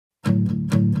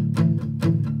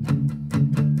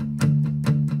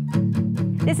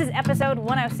This is episode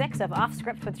 106 of Off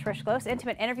Script with Trish Glose,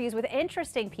 intimate interviews with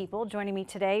interesting people. Joining me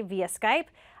today via Skype,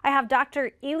 I have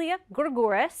Dr. Elia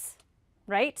Gourgouris,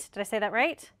 right? Did I say that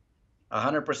right?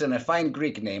 100%, a fine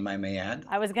Greek name, I may add.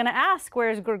 I was going to ask,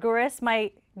 where's Gourgouris?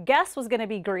 My guess was going to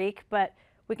be Greek, but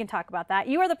we can talk about that.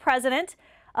 You are the president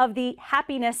of the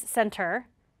Happiness Center,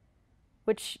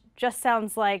 which just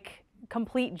sounds like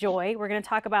complete joy. We're going to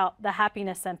talk about the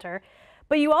Happiness Center.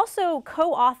 But you also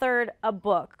co-authored a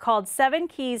book called 7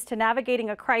 Keys to Navigating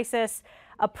a Crisis,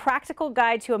 a practical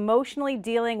guide to emotionally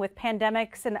dealing with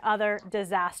pandemics and other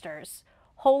disasters.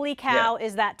 Holy cow, Yeah.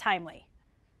 is that timely?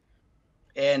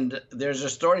 And there's a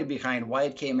story behind why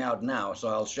it came out now, so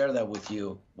I'll share that with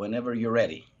you whenever you're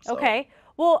ready. So, Okay.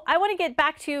 Well, I want to get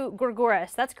back to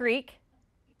Gourgouris. That's Greek.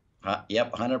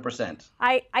 Yep, 100%.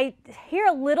 I hear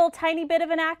a little tiny bit of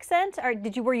an accent. Or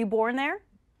were you born there?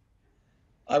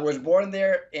 I was born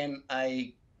there, and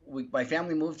my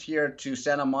family moved here to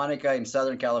Santa Monica in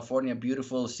Southern California,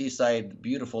 beautiful seaside,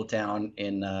 beautiful town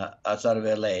in outside of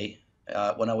LA,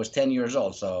 when I was 10 years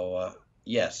old. So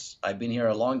yes, I've been here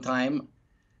a long time.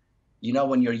 You know,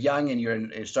 when you're young and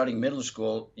you're starting middle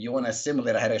school, you want to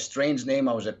assimilate. I had a strange name.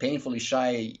 I was a painfully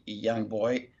shy young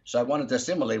boy, so I wanted to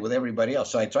assimilate with everybody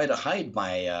else. So I tried to hide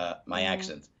my my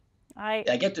accent. I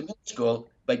get to middle school,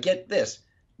 but get this,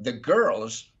 the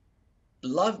girls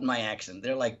loved my accent.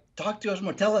 They're like, talk to us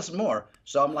more, tell us more.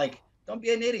 So I'm like, don't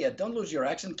be an idiot. Don't lose your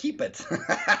accent. Keep it.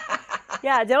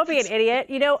 Yeah, don't be an idiot.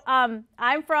 You know,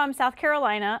 I'm from South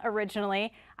Carolina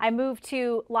originally. I moved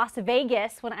to Las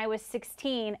Vegas when I was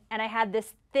 16, and I had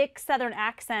this thick Southern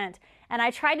accent. And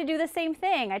I tried to do the same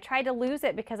thing. I tried to lose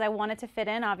it because I wanted to fit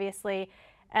in, obviously.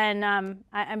 And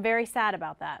I'm very sad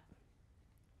about that.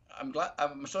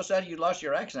 I'm so sad you lost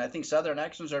your accent. I think Southern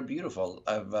accents are beautiful.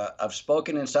 I've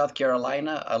spoken in South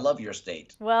Carolina. I love your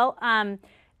state. Well,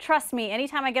 trust me,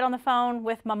 anytime I get on the phone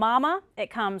with my mama, it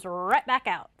comes right back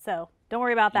out. So don't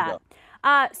worry about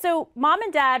that. So mom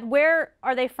and dad, where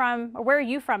are they from, or where are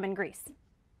you from in Greece?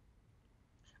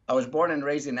 I was born and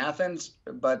raised in Athens,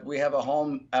 but we have a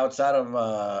home outside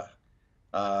of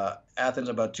Athens,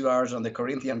 about 2 hours on the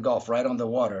Corinthian Gulf, right on the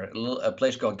water, a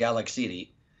place called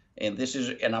Galaxy.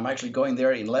 And I'm actually going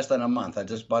there in less than a month. I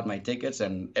just bought my tickets,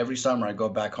 and every summer I go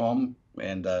back home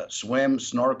and swim,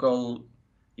 snorkel,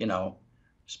 you know,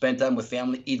 spend time with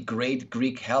family, eat great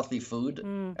Greek healthy food.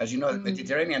 As you know, the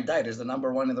Mediterranean diet is the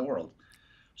 #1 in the world.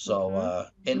 So,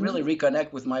 and really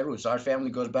reconnect with my roots. Our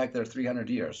family goes back there 300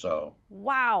 years. So.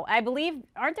 Wow. I believe,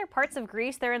 aren't there parts of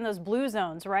Greece, they're in those blue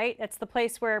zones, right? It's the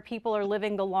place where people are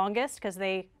living the longest because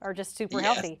they are just super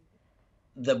healthy.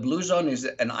 The blue zone is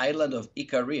an island of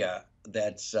Icaria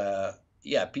that's,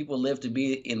 people live to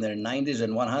be in their 90s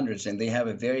and 100s, and they have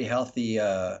a very healthy,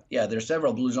 there's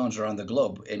several blue zones around the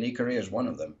globe, and Icaria is one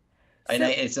of them. And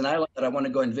it's an island that I want to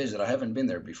go and visit. I haven't been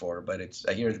there before, but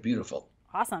I hear it's beautiful.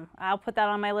 Awesome. I'll put that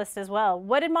on my list as well.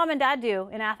 What did mom and dad do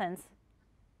in Athens?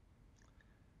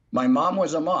 My mom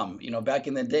was a mom, you know, back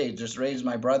in the day, just raised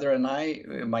my brother and I.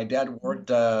 My dad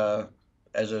worked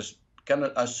as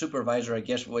a supervisor, I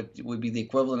guess, would be the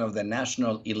equivalent of the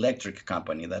National Electric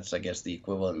Company. That's, I guess, the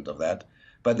equivalent of that.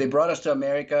 But they brought us to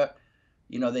America.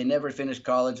 You know, they never finished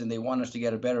college, and they want us to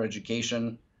get a better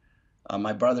education.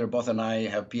 My brother, both and I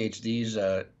have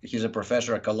PhDs. He's a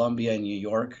professor at Columbia in New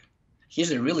York.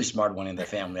 He's a really smart one in the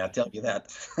family, I'll tell you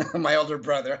that. My older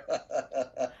brother.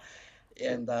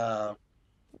 And,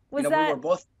 we were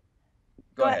both...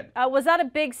 Go ahead. Was that a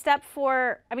big step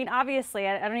for, I mean, obviously,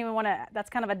 I don't even want to, that's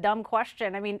kind of a dumb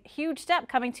question. I mean, huge step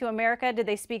coming to America. Did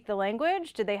they speak the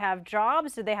language? Did they have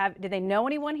jobs? Did they know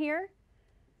anyone here?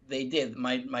 They did.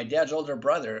 My dad's older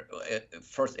brother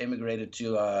first immigrated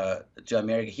to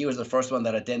America. He was the first one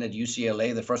that attended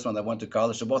UCLA, the first one that went to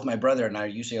college. So both my brother and I are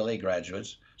UCLA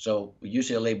graduates. So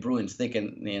UCLA Bruins thick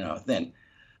and, you know, thin.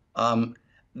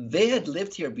 They had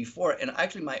lived here before, and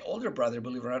actually my older brother,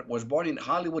 believe it or not, was born in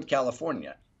Hollywood,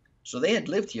 California. So they had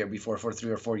lived here before for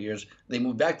 3 or 4 years. They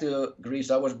moved back to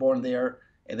Greece. I was born there,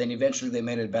 and then eventually they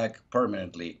made it back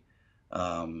permanently.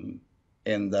 You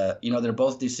know, they're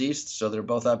both deceased, so they're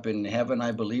both up in heaven,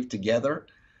 I believe, together.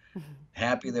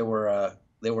 Happy. They were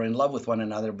in love with one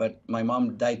another, but my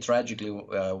mom died tragically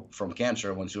from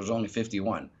cancer when she was only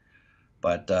 51.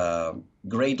 But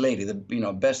great lady,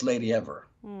 the best lady ever.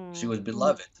 She was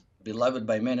beloved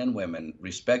by men and women,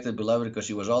 respected, beloved, because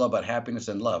she was all about happiness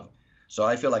and love. So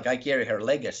I feel like I carry her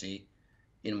legacy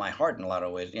in my heart in a lot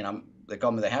of ways. You know, they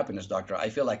call me the happiness doctor. I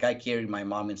feel like I carry my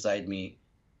mom inside me,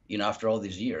 you know, after all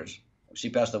these years. She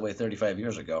passed away 35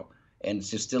 years ago, and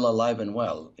she's still alive and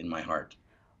well in my heart.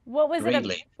 What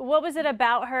was it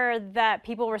about her that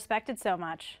people respected so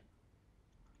much?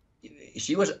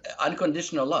 she was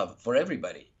unconditional love for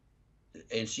everybody.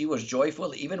 And she was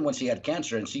joyful even when she had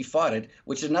cancer, and she fought it,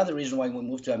 which is another reason why we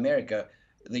moved to America.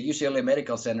 The UCLA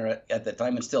Medical Center at the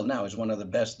time and still now is one of the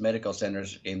best medical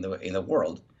centers in the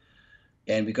world.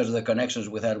 And because of the connections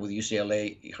we had with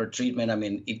UCLA, her treatment, I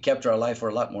mean, it kept her alive for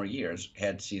a lot more years.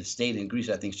 Had she stayed in Greece,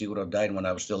 I think she would have died when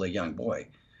I was still a young boy.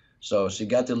 So she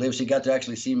got to live. She got to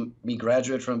actually see me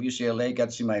graduate from UCLA, got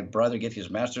to see my brother get his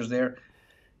master's there.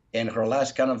 And her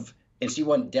last and she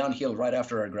went downhill right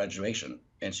after her graduation.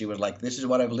 And she was like, this is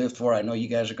what I've lived for. I know you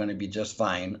guys are going to be just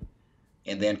fine.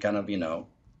 And then kind of,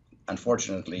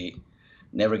 unfortunately,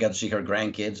 never got to see her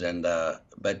grandkids.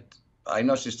 But I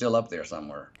know she's still up there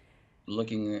somewhere,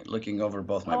 looking over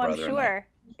both my brother and I. I'm sure.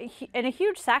 And a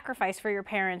huge sacrifice for your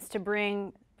parents to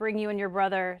bring you and your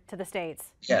brother to the States.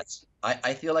 Yes.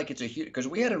 I feel like it's a huge, because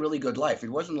we had a really good life.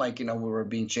 It wasn't like, we were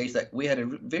being chased. We had a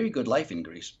very good life in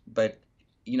Greece. But,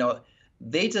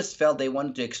 they just felt they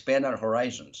wanted to expand our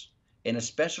horizons, and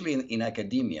especially in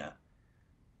academia.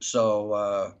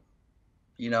 So,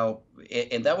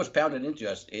 and that was pounded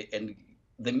into us. And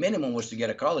the minimum was to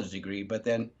get a college degree. But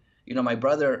then, my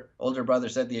older brother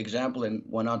set the example and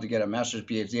went on to get a master's,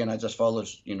 PhD, and I just followed,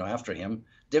 after him.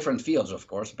 Different fields, of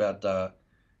course, but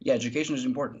yeah, education is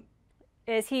important.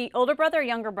 Is he older brother or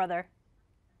younger brother?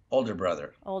 Older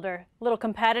brother. Older. A little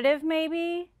competitive,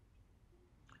 maybe?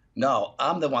 No,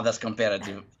 I'm the one that's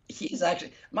competitive. He's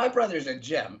actually, my brother's a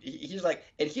gem. He's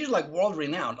like world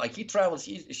renowned. Like he travels,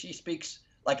 she speaks,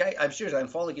 like I'm serious, I'm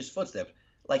following his footsteps.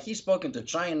 Like he's spoken to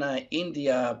China,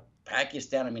 India,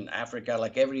 Pakistan,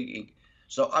 Africa,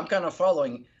 so I'm kind of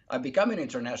following. I've become an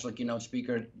international keynote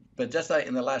speaker, but just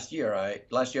in the last year I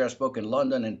spoke in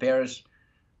London and Paris,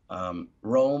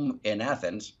 Rome and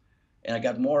Athens. And I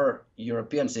got more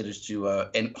European cities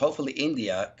and hopefully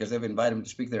India, because they've invited me to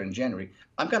speak there in January.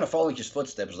 I'm kind of following his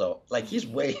footsteps, though. Like he's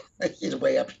way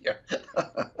up here.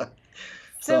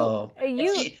 So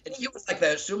he was like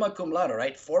the summa cum laude,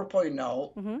 right? 4.0,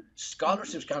 mm-hmm.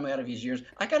 Scholarships coming out of his years.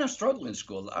 I kind of struggled in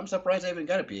school. I'm surprised I even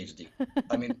got a PhD.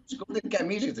 School didn't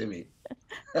come easy to me.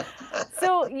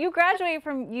 So you graduated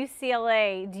from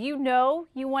UCLA. Do you know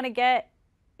you want to get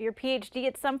your PhD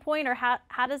at some point, or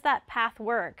how does that path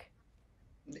work?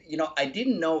 I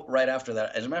didn't know right after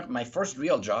that. As a matter of fact, my first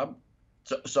real job,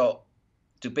 so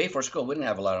to pay for school, we didn't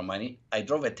have a lot of money. I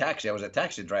drove a taxi. I was a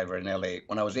taxi driver in LA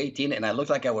when I was 18, and I looked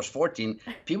like I was 14.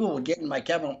 People would get in my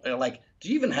cab and they're like, do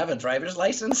you even have a driver's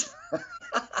license?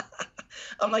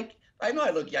 I'm like, I know I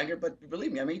look younger, but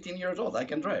believe me, I'm 18 years old. I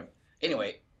can drive.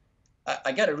 Anyway,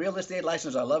 I got a real estate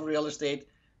license. I love real estate,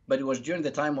 but it was during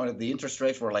the time when the interest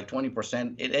rates were like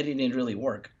 20%. It didn't really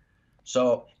work.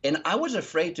 So, and I was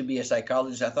afraid to be a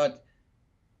psychologist. I thought,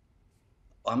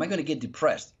 am I going to get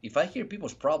depressed? If I hear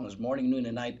people's problems morning, noon,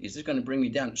 and night, is this going to bring me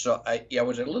down? So I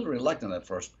was a little reluctant at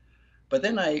first. But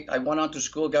then I went on to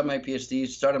school, got my PhD,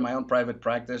 started my own private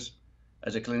practice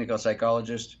as a clinical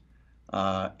psychologist.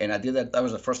 And I did that. That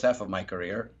was the first half of my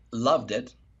career. Loved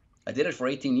it. I did it for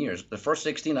 18 years. The first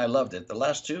 16, I loved it. The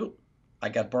last 2, I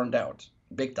got burned out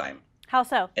big time. How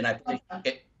so? And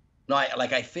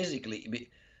I physically...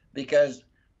 Because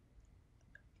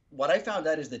what I found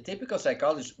out is the typical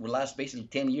psychologist will last basically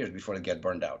 10 years before they get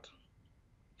burned out.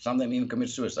 Some of them even commit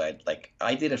suicide. Like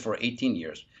I did it for 18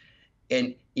 years.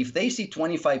 And if they see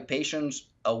 25 patients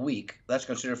a week, that's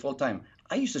considered full-time.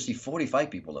 I used to see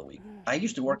 45 people a week. I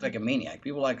used to work like a maniac.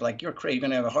 People like you're crazy, you're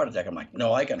going to have a heart attack. I'm like,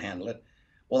 no, I can handle it.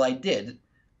 Well, I did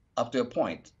up to a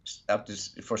point,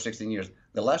 for 16 years.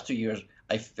 The last 2 years,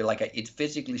 I feel like it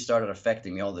physically started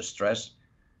affecting me, all the stress,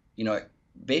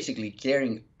 basically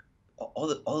carrying all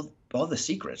the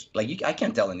secrets. Like I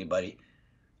can't tell anybody.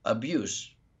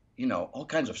 Abuse, all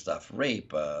kinds of stuff.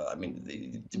 Rape,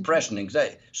 depression,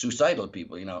 anxiety, suicidal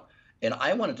people, And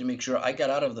I wanted to make sure I got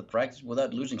out of the practice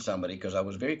without losing somebody, because I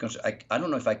was very concerned. I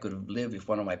don't know if I could have lived if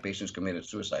one of my patients committed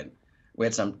suicide. We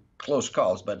had some close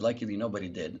calls, but luckily nobody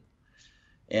did.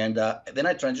 And then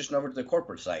I transitioned over to the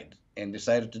corporate side and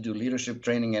decided to do leadership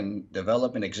training and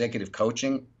development, executive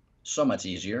coaching. So much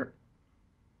easier.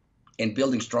 And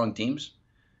building strong teams.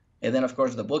 And then, of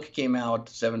course, the book came out,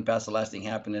 7 Paths to Lasting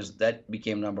Happiness. That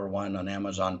became #1 on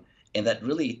Amazon. And that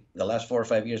really, the last 4 or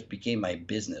 5 years, became my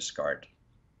business card.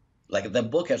 Like the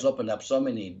book has opened up so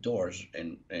many doors,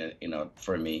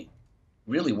 for me,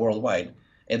 really worldwide.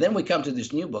 And then we come to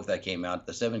this new book that came out,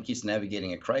 The 7 Keys to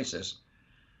Navigating a Crisis.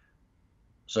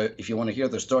 So if you want to hear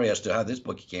the story as to how this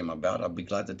book came about, I'll be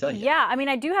glad to tell you. Yeah,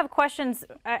 I do have questions.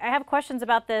 I have questions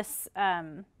about this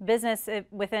business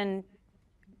within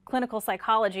clinical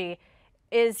psychology.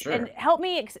 Sure. And help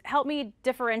me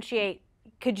differentiate.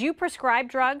 Could you prescribe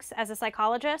drugs as a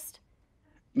psychologist?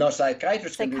 No,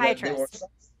 psychiatrists can do that. Psychiatrists.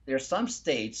 There are some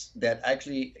states that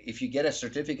actually, if you get a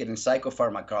certificate in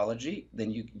psychopharmacology,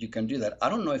 then you can do that. I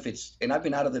don't know if it's, and I've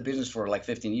been out of the business for like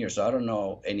 15 years, so I don't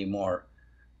know anymore.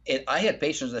 I had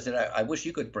patients that said, I wish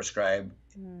you could prescribe.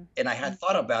 And I had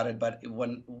thought about it, but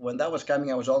when that was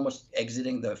coming, I was almost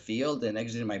exiting the field and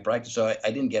exiting my practice, so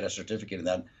I didn't get a certificate in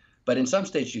that. But in some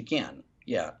states you can,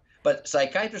 yeah. But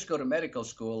psychiatrists go to medical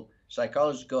school,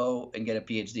 psychologists go and get a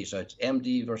PhD, so it's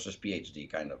MD versus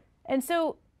PhD kind of. And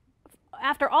so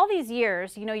after all these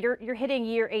years, you know, you're hitting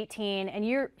year 18 and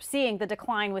you're seeing the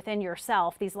decline within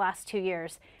yourself these last 2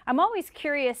 years. I'm always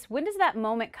curious, when does that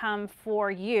moment come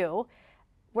for you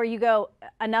where you go,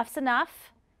 enough's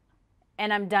enough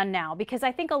and I'm done now? Because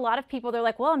I think a lot of people, they're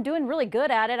like, well, I'm doing really good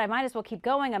at it. I might as well keep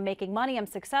going. I'm making money. I'm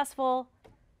successful.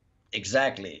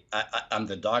 Exactly. I'm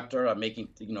the doctor. I'm making,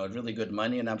 really good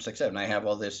money and I'm successful. And I have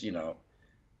all this,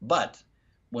 But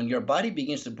when your body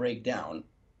begins to break down,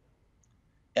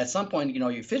 at some point,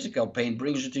 your physical pain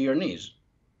brings you to your knees.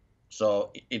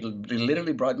 So it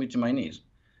literally brought me to my knees.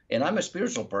 And I'm a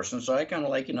spiritual person, so I kind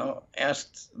of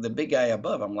asked the big guy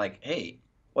above. I'm like, hey,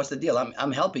 what's the deal?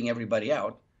 I'm helping everybody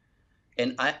out.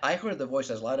 And I heard the voice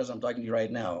as loud as I'm talking to you right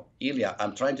now. Elia,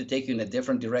 I'm trying to take you in a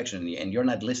different direction, and you're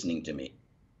not listening to me.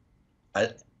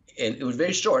 And it was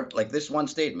very short, like this one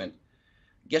statement.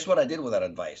 Guess what I did with that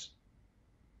advice?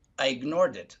 I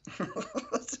ignored it.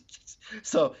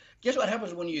 So guess what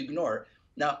happens when you ignore?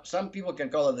 Now, some people can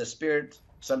call it the spirit.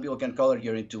 Some people can call it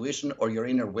your intuition or your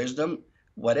inner wisdom.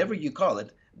 Whatever you call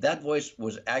it, that voice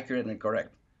was accurate and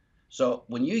correct. So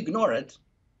when you ignore it,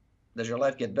 does your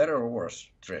life get better or worse,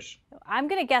 Trish? I'm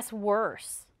going to guess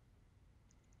worse.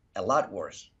 A lot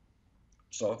worse.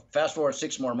 So fast forward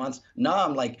 6 more months. Now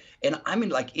I'm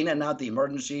in and out the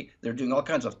emergency. They're doing all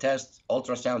kinds of tests,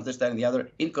 ultrasounds, this, that, and the other,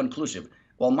 inconclusive.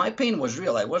 Well, my pain was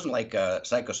real. I wasn't like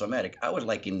psychosomatic. I was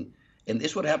like and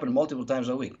this would happen multiple times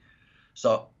a week.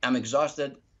 So I'm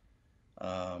exhausted.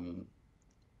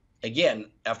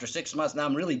 Again, after 6 months, now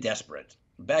I'm really desperate.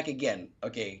 Back again.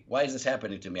 Okay, why is this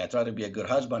happening to me? I try to be a good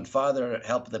husband, father,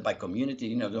 help my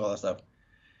community, do all that stuff.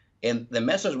 And the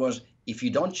message was, if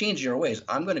you don't change your ways,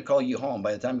 I'm going to call you home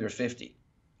by the time you're 50.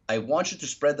 I want you to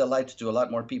spread the light to a lot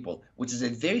more people, which is a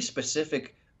very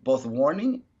specific both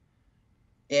warning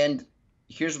and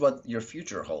here's what your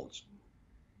future holds.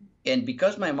 And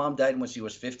because my mom died when she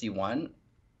was 51,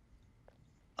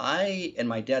 and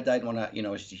my dad died when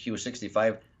he was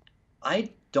 65,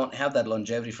 I don't have that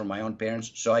longevity from my own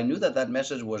parents. So I knew that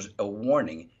message was a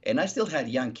warning. And I still had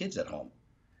young kids at home.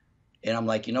 And I'm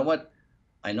like, you know what?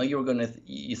 I know you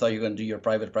thought you were going to do your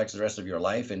private practice the rest of your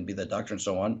life and be the doctor and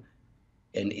so on.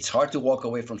 And it's hard to walk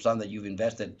away from something that you've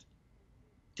invested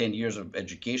 10 years of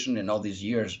education and all these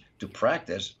years to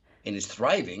practice, and it's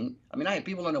thriving. I mean, I had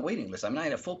people on a waiting list. I mean, I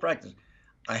had a full practice.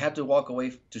 I had to walk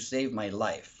away to save my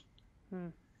life.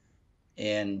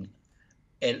 And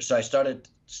so I started,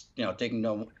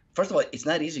 taking first of all, it's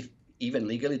not easy even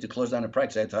legally to close down a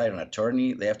practice. I had to hire an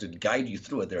attorney. They have to guide you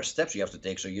through it. There are steps you have to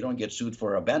take so you don't get sued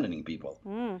for abandoning people.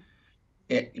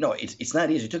 It's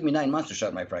not easy. It took me 9 months to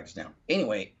shut my practice down.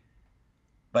 Anyway,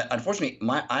 but unfortunately,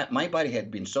 my body had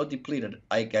been so depleted,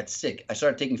 I got sick. I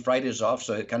started taking Fridays off,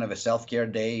 so kind of a self-care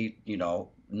day,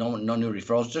 no new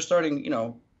referrals, just starting,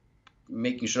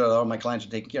 making sure that all my clients are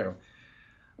taken care of.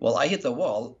 Well, I hit the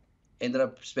wall, ended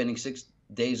up spending 6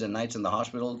 days and nights in the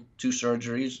hospital, 2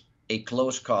 surgeries, a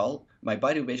close call. My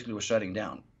body basically was shutting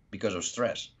down because of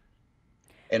stress.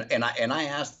 And I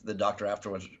asked the doctor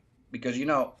afterwards, because,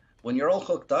 when you're all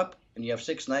hooked up and you have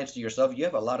 6 nights to yourself, you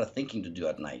have a lot of thinking to do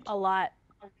at night. A lot.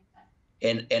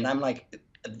 And I'm like,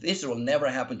 this will never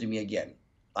happen to me again.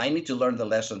 I need to learn the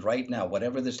lesson right now.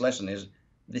 Whatever this lesson is,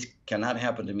 this cannot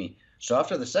happen to me. So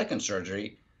after the second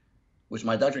surgery, which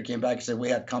my doctor came back and said we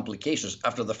had complications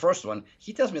after the first one,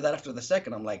 he tells me that after the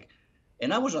second, I'm like,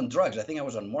 and I was on drugs. I think I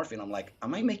was on morphine. I'm like,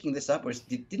 am I making this up? Or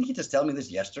didn't he just tell me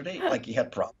this yesterday? Like he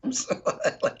had problems.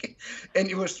 And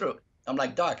it was true. I'm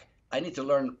like, Doc, I need to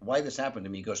learn why this happened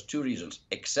to me. He goes, 2 reasons: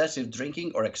 excessive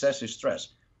drinking or excessive stress.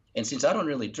 And since I don't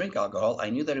really drink alcohol, I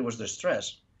knew that it was the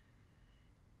stress.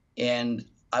 And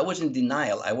I was in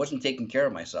denial. I wasn't taking care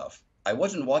of myself. I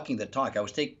wasn't walking the talk. I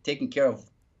was taking care of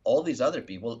all these other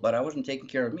people, but I wasn't taking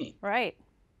care of me. Right.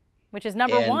 Which is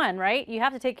number one, right? You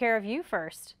have to take care of you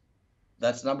first.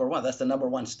 That's number one. That's the number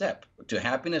one step to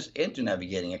happiness and to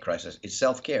navigating a crisis. It's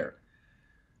self-care.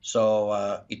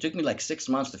 So it took me like 6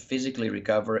 months to physically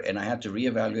recover, and I had to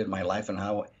reevaluate my life and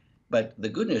how. But the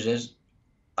good news is,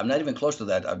 I'm not even close to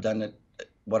that. I've done it,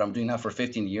 what I'm doing now for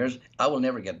 15 years. I will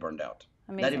never get burned out.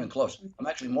 Amazing. Not even close. I'm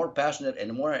actually more passionate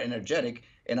and more energetic,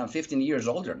 and I'm 15 years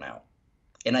older now,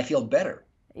 and I feel better.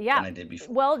 Yeah. than I did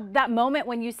before. Well, that moment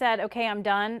when you said, okay, I'm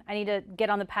done, I need to get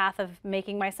on the path of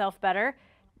making myself better,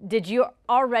 did you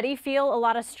already feel a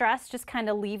lot of stress just kind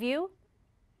of leave you?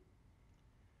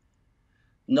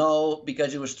 No,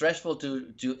 because it was stressful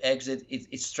to exit.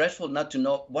 It's stressful not to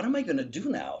know what am I going to do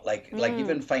now. Like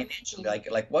even financially,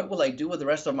 like what will I do with the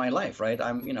rest of my life, right?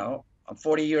 I'm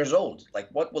 40 years old. Like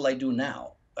what will I do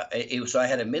now? So I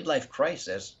had a midlife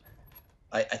crisis.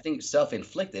 I think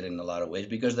self-inflicted in a lot of ways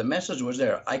because the message was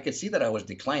there. I could see that I was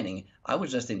declining. I was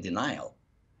just in denial.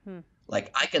 Hmm. Like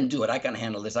I can do it. I can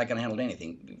handle this. I can handle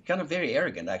anything. Kind of very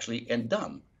arrogant actually and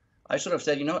dumb. I sort of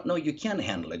said, no, you can't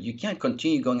handle it. You can't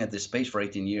continue going at this pace for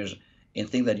 18 years and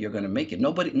think that you're going to make it.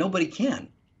 Nobody can.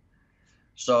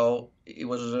 So it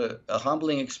was a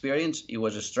humbling experience. It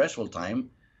was a stressful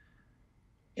time.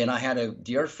 And I had a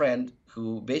dear friend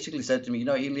who basically said to me,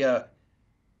 Elia,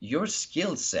 your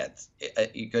skill set,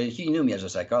 because he knew me as a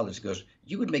psychologist, he goes,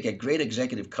 you would make a great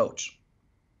executive coach.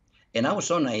 And I was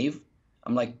so naive.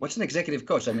 I'm like, what's an executive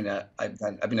coach? I mean,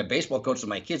 I've been a baseball coach to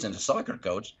my kids and a soccer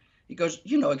coach. He goes,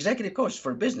 executive coach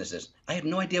for businesses. I had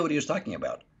no idea what he was talking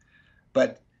about.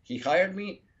 But he hired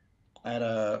me at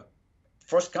a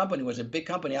first company, was a big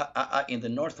company in the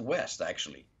Northwest,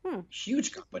 actually.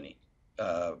 Huge company.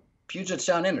 Puget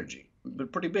Sound Energy,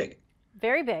 but pretty big.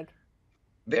 Very big.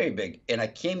 Very big. And I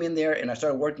came in there and I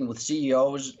started working with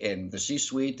CEOs and the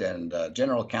C-suite and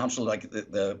general counsel, like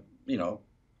the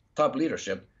top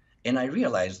leadership. And I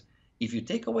realized if you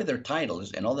take away their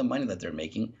titles and all the money that they're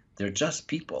making, they're just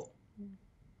people,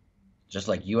 just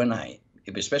like you and I,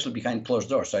 especially behind closed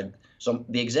doors. So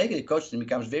the executive coaching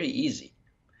becomes very easy.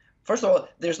 First of all,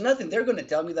 there's nothing they're going to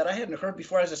tell me that I hadn't heard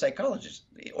before as a psychologist,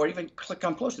 or even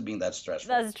come close to being that stressful.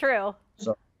 That's true.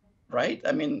 So, right?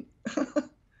 I mean,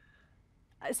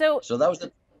 so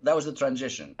that was the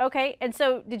transition. Okay, and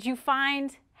so did you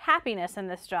find happiness in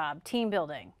this job, team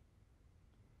building?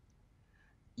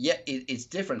 Yeah, it's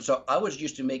different. So I was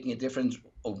used to making a difference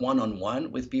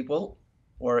one-on-one with people,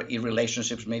 or in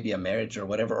relationships, maybe a marriage or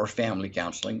whatever, or family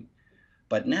counseling.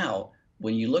 But now,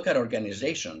 when you look at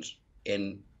organizations,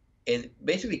 and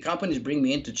basically companies bring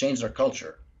me in to change their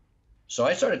culture. So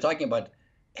I started talking about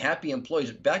happy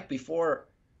employees back before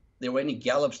there were any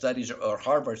Gallup studies or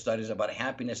Harvard studies about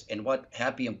happiness and what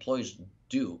happy employees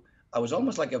do. I was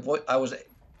almost like I was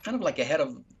kind of like ahead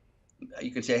of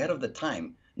the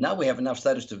time. Now we have enough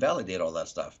studies to validate all that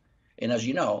stuff. And as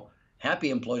you know, happy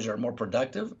employees are more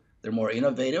productive, they're more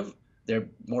innovative, they're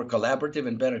more collaborative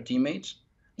and better teammates.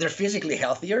 They're physically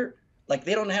healthier. Like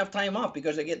they don't have time off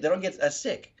because they don't get as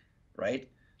sick, right?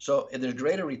 So there's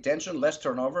greater retention, less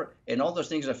turnover, and all those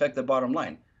things affect the bottom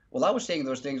line. Well, I was saying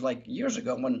those things like years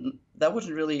ago when that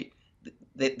wasn't really,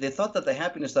 they thought that the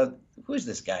happiness of, who is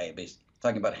this guy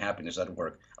talking about happiness at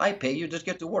work? I pay you, just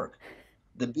get to work.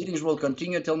 The beatings will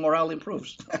continue until morale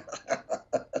improves.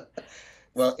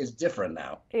 Well, it's different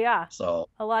now. Yeah. So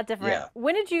a lot different. Yeah.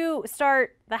 When did you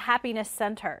start the Happiness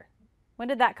Center? When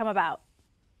did that come about?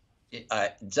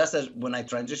 Just as when I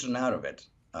transitioned out of it.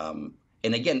 And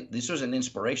again, this was an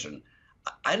inspiration.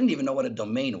 I didn't even know what a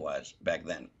domain was back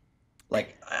then.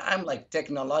 Like I'm like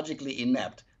technologically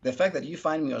inept. The fact that you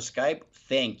find me on Skype,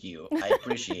 thank you. I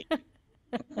appreciate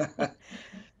it.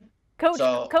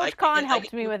 Coach Khan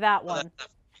helped me with that one.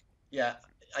 Yeah,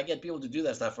 I get people to do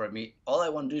that stuff for me. All I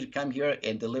want to do is come here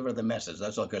and deliver the message.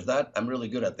 That's all, because I'm really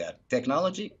good at that.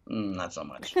 Technology, not so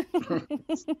much.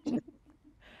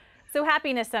 So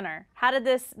Happiness Center, how did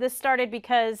this started?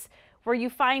 Because were you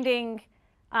finding,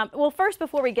 well, first,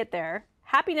 before we get there,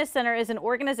 Happiness Center is an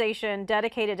organization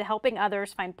dedicated to helping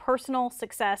others find personal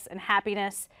success and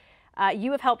happiness.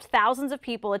 You have helped thousands of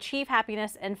people achieve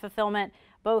happiness and fulfillment,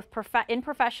 both in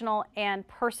professional and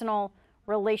personal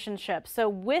relationships. So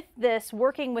with this,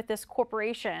 working with this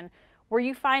corporation, were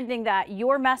you finding that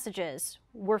your messages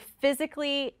were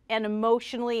physically and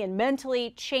emotionally and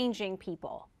mentally changing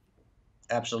people?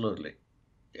 Absolutely.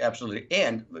 Absolutely.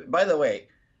 And by the way,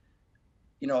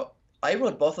 I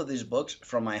wrote both of these books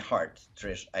from my heart,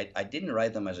 Trish. I didn't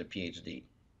write them as a PhD.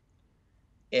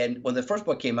 And when the first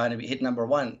book came out and it hit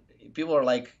 #1, people are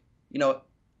like,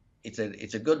 it's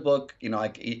a good book. I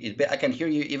can hear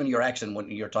you, even your accent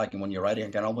when you're talking, when you're writing.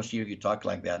 I can almost hear you talk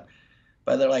like that.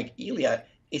 But they're like, Elia,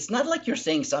 it's not like you're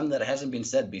saying something that hasn't been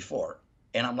said before.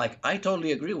 And I'm like, I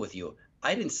totally agree with you.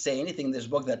 I didn't say anything in this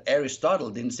book that Aristotle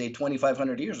didn't say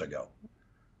 2,500 years ago.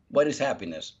 What is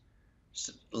happiness?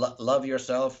 Love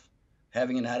yourself,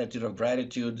 having an attitude of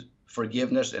gratitude,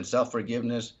 forgiveness and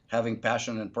self-forgiveness, having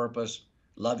passion and purpose,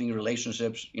 loving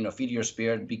relationships, feed your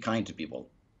spirit, be kind to people.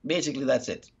 Basically, that's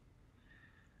it.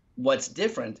 What's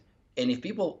different, And if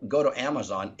people go to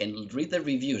Amazon and read the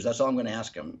reviews, that's all I'm going to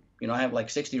ask them. You know, I have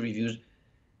like 60 reviews.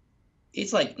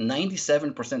 It's like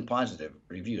 97% positive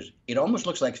reviews. It almost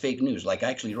looks like fake news, like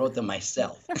I actually wrote them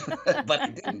myself, but I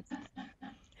didn't.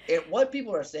 And what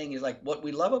people are saying is like, what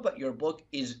we love about your book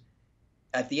is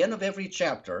at the end of every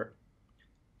chapter,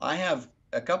 I have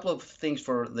a couple of things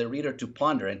for the reader to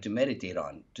ponder and to meditate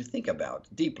on, to think about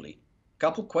deeply. A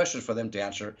couple questions for them to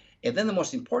answer. And then the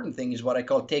most important thing is what I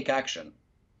call take action.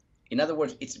 In other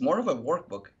words, it's more of a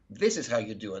workbook. This is how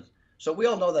you do it. So we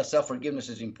all know that self-forgiveness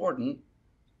is important.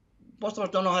 Most of us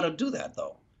don't know how to do that,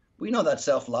 though. We know that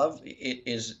self-love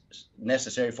is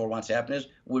necessary for one's happiness.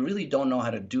 We really don't know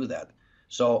how to do that.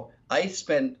 So I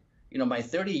spent, my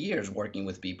 30 years working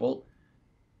with people.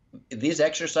 These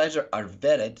exercises are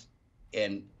vetted,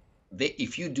 and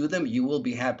if you do them, you will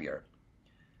be happier.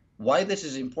 Why this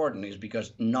is important is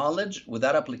because knowledge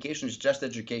without application is just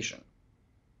education.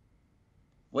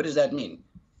 What does that mean?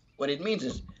 What it means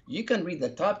is you can read the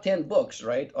top 10 books,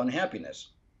 right, on happiness.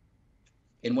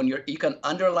 And when you can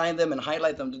underline them and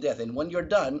highlight them to death. And when you're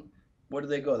done, where do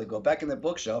they go? They go back in the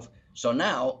bookshelf. So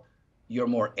now you're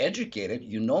more educated,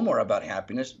 you know more about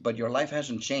happiness, but your life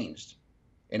hasn't changed.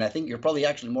 And I think you're probably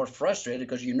actually more frustrated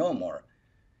because you know more.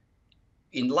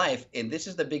 In life, and this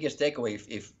is the biggest takeaway,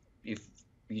 if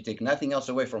you take nothing else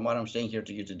away from what I'm saying here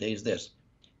to you today, is this.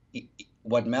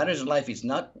 What matters in life is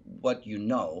not what you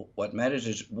know. What matters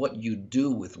is what you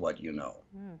do with what you know.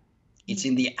 It's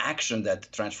in the action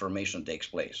that transformation takes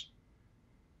place.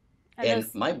 And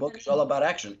my book is all about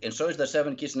action. And so is the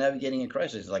 7 Keys to Navigating a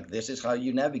Crisis. Like, this is how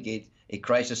you navigate a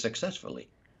crisis successfully.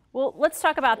 Well, let's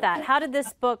talk about that. How did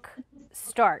this book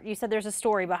start? You said there's a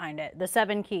story behind it, the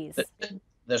 7 Keys.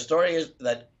 The story is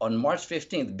that on March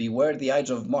 15th, beware the Ides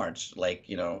of March, like,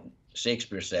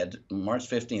 Shakespeare said, March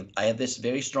 15th, I had this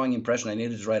very strong impression I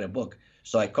needed to write a book.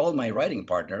 So I called my writing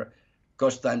partner,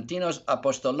 Konstantinos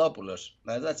Apostolopoulos.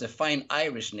 Now, that's a fine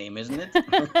Irish name, isn't it?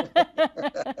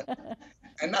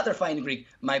 Another fine Greek.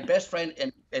 My best friend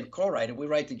and co-writer, we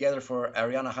write together for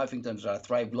Arianna Huffington's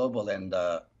Thrive Global and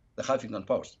the Huffington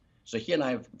Post. So he and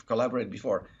I have collaborated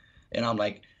before. And I'm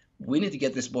like, we need to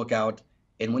get this book out,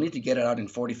 and we need to get it out in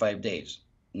 45 days.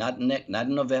 Not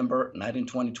in November, not in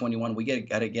 2021. We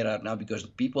got to get out now because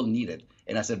people need it.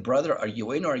 And I said, brother, are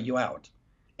you in or are you out?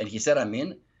 And he said, I'm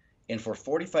in. And for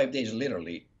 45 days,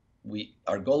 literally,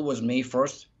 our goal was May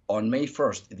 1st. On May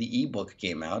 1st, the ebook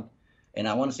came out. And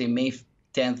I want to say May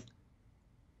 10th,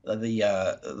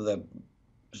 the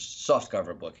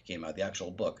softcover book came out, the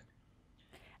actual book.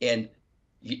 And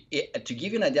to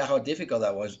give you an idea how difficult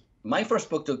that was, my first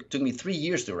book took me 3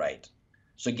 years to write.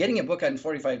 So getting a book out in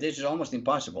 45 days is almost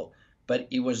impossible. But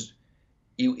it was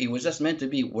just meant to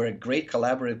be. We're a great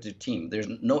collaborative team. There's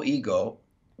no ego.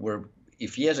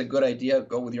 If he has a good idea,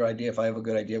 go with your idea. If I have a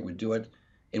good idea, we do it.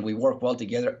 And we work well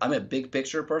together. I'm a big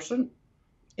picture person,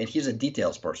 and he's a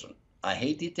details person. I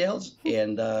hate details,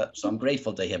 and so I'm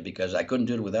grateful to him because I couldn't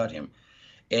do it without him.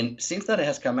 And since that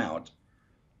has come out,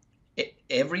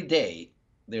 every day,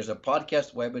 there's a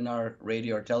podcast, webinar,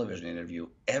 radio, or television interview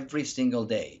every single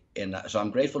day. And so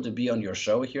I'm grateful to be on your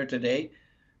show here today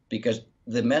because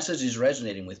the message is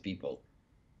resonating with people.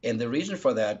 And the reason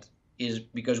for that is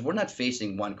because we're not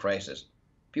facing one crisis.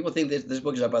 People think this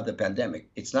book is about the pandemic.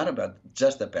 It's not about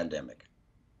just the pandemic.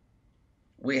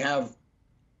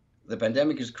 The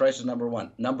pandemic is crisis number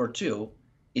 1. Number 2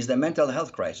 is the mental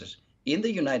health crisis. In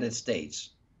the United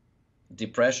States,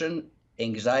 depression,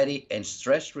 anxiety, and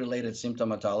stress-related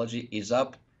symptomatology is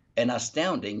up an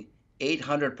astounding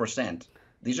 800%.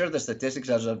 These are the statistics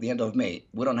as of the end of May.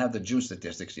 We don't have the June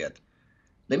statistics yet.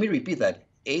 Let me repeat that,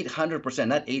 800%,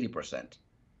 not 80%.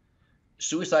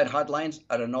 Suicide hotlines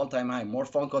are at an all-time high, more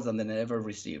phone calls than they ever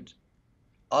received.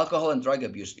 Alcohol and drug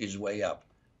abuse is way up.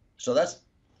 So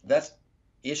that's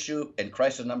issue and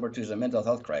crisis number 2 is a mental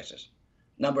health crisis.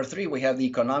 Number 3, we have the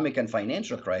economic and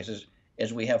financial crisis,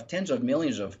 as we have tens of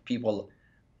millions of people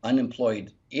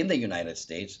unemployed in the United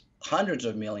States, hundreds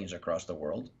of millions across the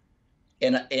world,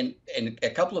 and a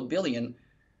couple of billion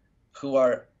who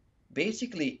are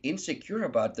basically insecure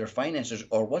about their finances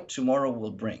or what tomorrow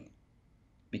will bring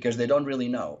because they don't really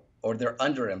know, or they're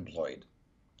underemployed.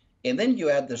 And then you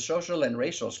add the social and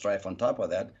racial strife on top of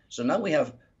that. So now we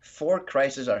have 4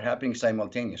 crises are happening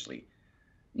simultaneously.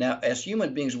 Now, as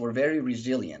human beings, we're very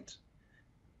resilient.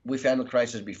 We've handled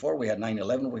crises before. We had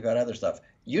 9/11. We've had other stuff.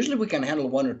 Usually we can handle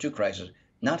 1 or 2 crises,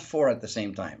 not 4 at the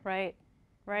same time. Right,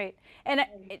 right. And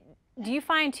do you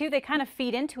find, too, they kind of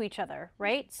feed into each other,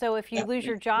 right? So if you lose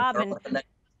your job and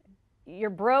you're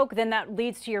broke, then that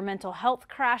leads to your mental health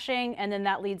crashing, and then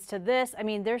that leads to this. I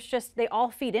mean, they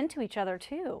all feed into each other,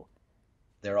 too.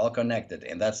 They're all connected,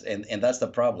 and that's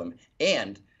the problem.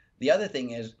 And the other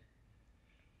thing is,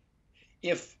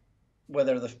 if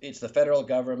whether it's the federal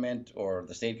government or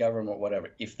the state government or whatever,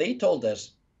 if they told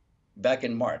us back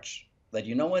in March that,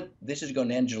 you know what, this is going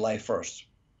to end July 1st,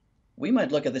 we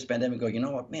might look at this pandemic and go, you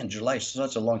know what, man, July is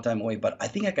such a long time away, but I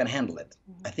think I can handle it.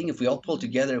 I think if we all pull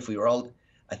together,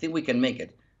 I think we can make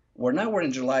it. We're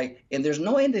in July, and there's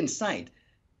no end in sight.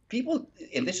 People,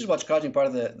 and this is what's causing part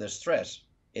of the stress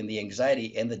and the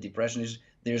anxiety and the depression, is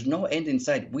there's no end in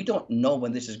sight. We don't know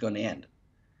when this is going to end.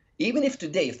 Even if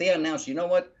today, if they announce, you know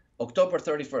what, October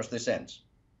 31st, this ends,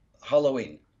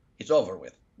 Halloween, it's over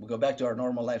with, we go back to our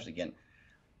normal lives again,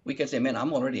 we can say, man,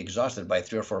 I'm already exhausted by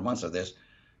 3 or 4 months of this,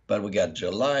 but we got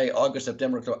July, August,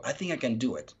 September, October, I think I can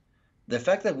do it. The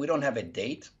fact that we don't have a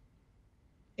date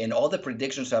and all the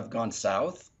predictions have gone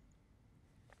south.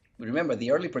 Remember, the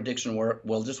early prediction were,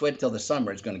 we'll just wait until the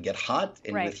summer, it's going to get hot,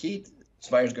 and with heat, this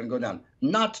fire is going to go down.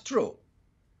 Not true.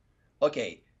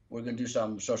 Okay, we're going to do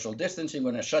some social distancing,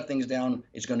 we're going to shut things down,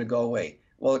 it's going to go away.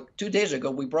 Well, 2 days ago,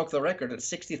 we broke the record at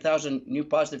 60,000 new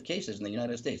positive cases in the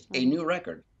United States, a new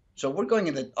record. So we're going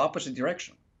in the opposite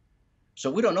direction.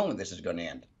 So we don't know when this is going to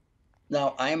end.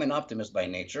 Now, I am an optimist by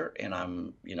nature, and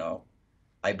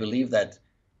I believe that,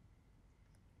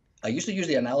 I used to use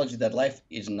the analogy that life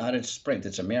is not a sprint,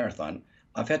 it's a marathon.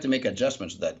 I've had to make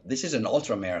adjustments to that. This is an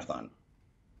ultra marathon.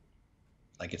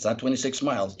 Like, it's not 26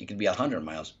 miles, it could be 100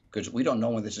 miles, because we don't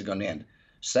know when this is going to end.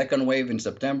 Second wave in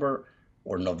September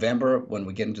or November when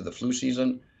we get into the flu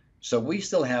season. So we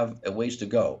still have a ways to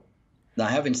go. Now,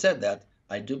 having said that,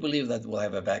 I do believe that we'll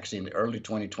have a vaccine early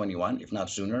 2021, if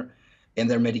not sooner. And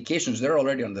their medications, they're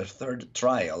already on their third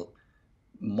trial,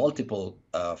 multiple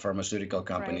pharmaceutical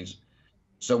companies. Right.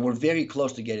 So we're very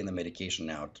close to getting the medication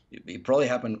out. It probably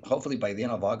happen, hopefully by the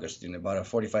end of August, in about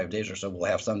 45 days or so, we'll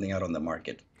have something out on the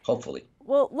market, hopefully.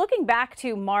 Well, looking back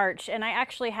to March, and I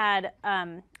actually had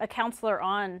a counselor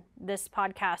on this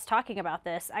podcast talking about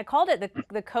this. I called it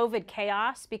the COVID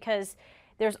chaos, because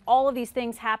there's all of these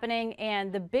things happening.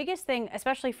 And the biggest thing,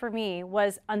 especially for me,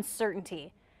 was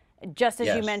uncertainty. Just as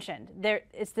you mentioned,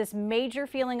 it's this major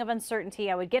feeling of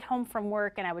uncertainty. I would get home from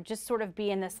work and I would just sort of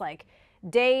be in this like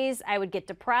daze. I would get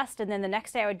depressed, and then the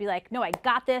next day I would be like, no, I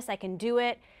got this, I can do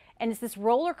it. And it's this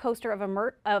roller coaster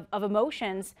of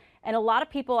emotions. And a lot of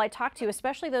people I talked to,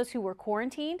 especially those who were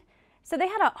quarantined, so they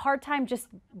had a hard time just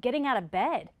getting out of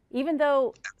bed, even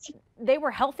though they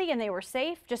were healthy and they were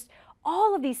safe. Just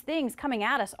all of these things coming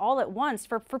at us all at once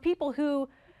for people who,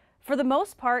 for the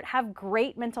most part, have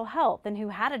great mental health and who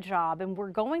had a job and were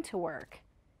going to work.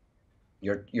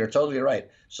 You're totally right.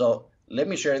 So let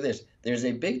me share this. There's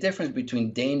a big difference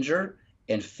between danger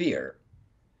and fear.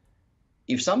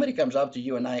 If somebody comes up to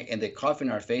you and I and they cough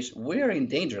in our face, we're in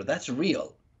danger. That's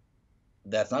real.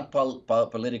 That's not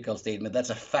political statement. That's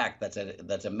a fact.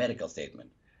 That's a medical statement.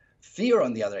 Fear,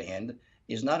 on the other hand,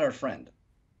 is not our friend,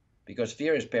 because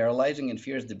fear is paralyzing and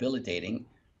fear is debilitating.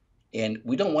 And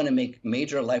we don't want to make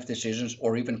major life decisions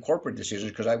or even corporate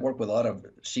decisions, because I work with a lot of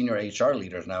senior HR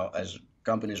leaders now as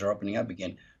companies are opening up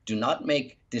again. Do not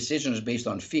make decisions based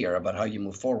on fear about how you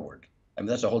move forward. I mean,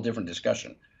 that's a whole different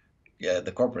discussion,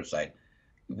 the corporate side.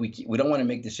 We don't want to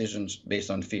make decisions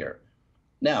based on fear.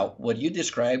 Now, what you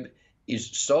described is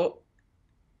so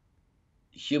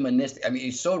humanistic. I mean,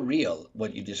 it's so real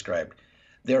what you described.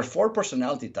 There are 4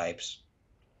 personality types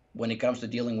when it comes to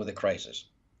dealing with a crisis.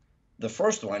 The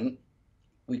first one,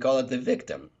 we call it the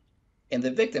victim. And the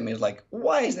victim is like,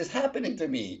 why is this happening to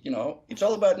me? You know, it's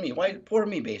all about me. Why, poor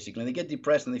me, basically. And they get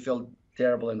depressed and they feel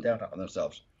terrible and down on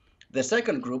themselves. The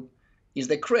second group is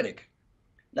the critic.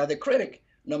 Now, the critic,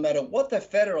 no matter what the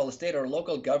federal, state, or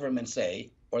local government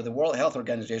say, or the World Health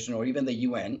Organization, or even the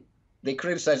UN, they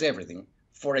criticize everything.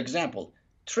 For example,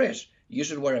 Trish, you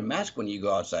should wear a mask when you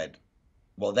go outside.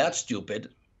 Well, that's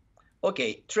stupid.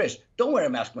 Okay, Trish, don't wear a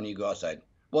mask when you go outside.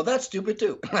 Well, that's stupid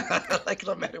too. Like,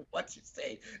 no matter what you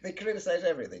say, they criticize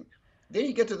everything. Then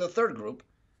you get to the third group,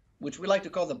 which we like to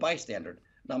call the bystander.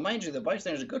 Now, mind you, the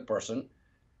bystander is a good person.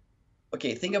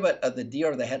 Okay, think about the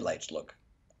deer in the headlights look.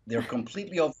 They're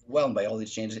completely overwhelmed by all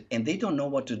these changes, and they don't know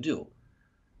what to do.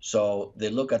 So they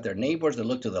look at their neighbors, they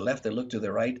look to the left, they look to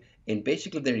the right, and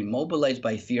basically they're immobilized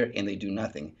by fear and they do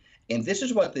nothing. And this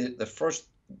is what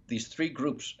these 3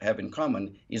 groups have in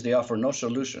common, is they offer no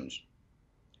solutions.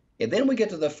 And then we get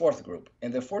to the fourth group.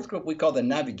 And the fourth group we call the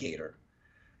navigator.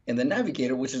 And the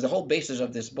navigator, which is the whole basis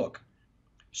of this book,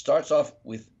 starts off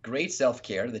with great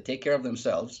self-care. They take care of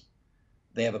themselves.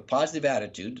 They have a positive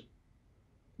attitude.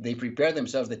 They prepare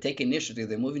themselves. They take initiative.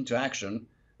 They move into action.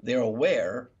 They're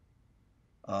aware.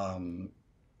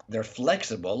 they're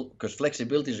flexible, because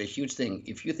flexibility is a huge thing.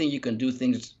 If you think you can do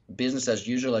things business as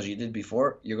usual as you did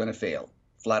before, you're going to fail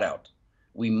flat out.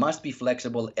 We must be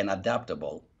flexible and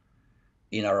adaptable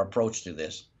in our approach to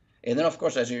this. And then, of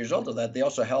course, as a result of that, they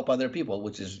also help other people,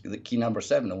 which is the key number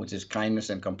 7, which is kindness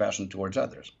and compassion towards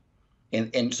others.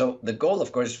 And so the goal,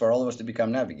 of course, is for all of us to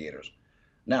become navigators.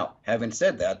 Now, having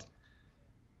said that,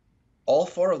 all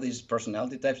 4 of these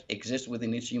personality types exist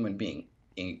within each human being.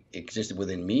 Exist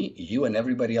within me, you, and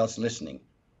everybody else listening.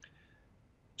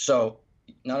 So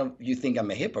none of you think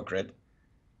I'm a hypocrite.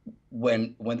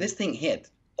 When this thing hit,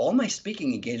 all my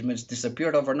speaking engagements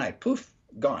disappeared overnight. Poof,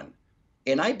 gone.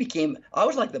 And I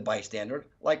was like the bystander.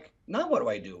 Like, now what do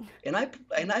I do? And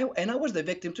I was the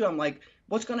victim too. I'm like,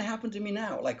 what's going to happen to me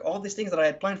now? Like, all these things that I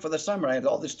had planned for the summer, I had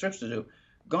all these trips to do,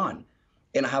 gone.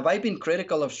 And have I been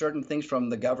critical of certain things from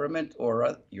the government?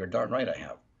 Or you're darn right I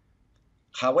have.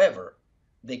 However,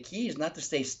 the key is not to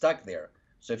stay stuck there.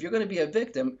 So if you're going to be a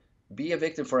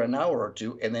victim for an hour or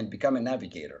two, and then become a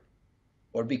navigator,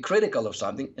 or be critical of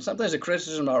something. And sometimes the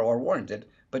criticism are warranted,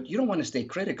 but you don't want to stay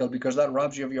critical, because that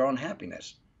robs you of your own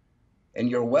happiness and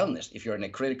your wellness if you're in a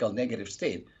critical negative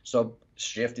state. So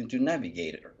shift into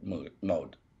navigator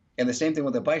mode. And the same thing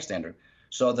with the bystander.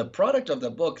 So the product of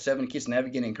the book, 7 Keys to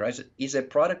Navigating Crisis, is a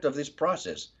product of this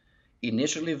process.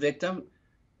 Initially victim,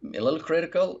 a little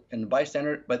critical and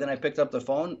bystander, but then I picked up the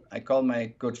phone, I called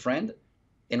my good friend,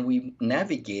 and we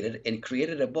navigated and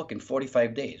created a book in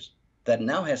 45 days that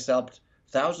now has helped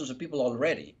thousands of people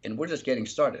already, and we're just getting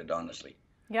started, honestly.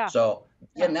 Yeah. So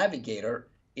be a navigator.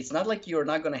 It's not like you're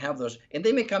not going to have those, and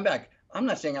they may come back. I'm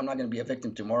not saying I'm not going to be a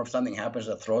victim tomorrow if something happens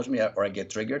that throws me or I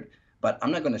get triggered, but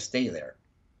I'm not going to stay there.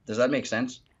 Does that make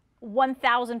sense?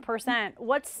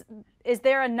 1000%. Is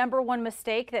there a number 1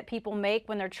 mistake that people make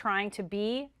when they're trying to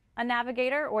be a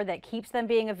navigator, or that keeps them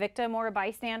being a victim or a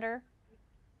bystander?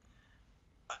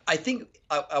 I think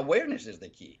awareness is the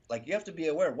key. Like, you have to be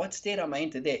aware, what state am I in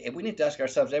today? And we need to ask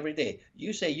ourselves every day.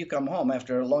 You say you come home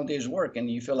after a long day's work and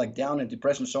you feel like down and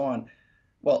depressed and so on.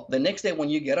 Well, the next day when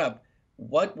you get up,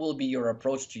 what will be your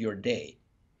approach to your day?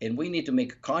 And we need to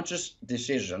make conscious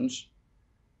decisions,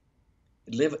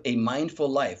 live a mindful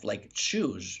life, like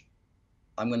choose.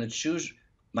 I'm going to choose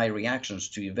my reactions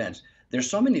to events. There's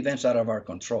so many events out of our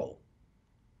control.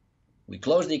 We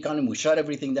close the economy, we shut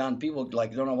everything down. People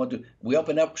like don't know what to. We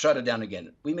open up, shut it down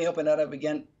again. We may open that up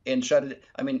again and shut it.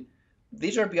 I mean,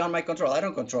 these are beyond my control. I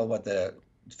don't control what the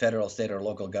federal, state, or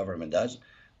local government does,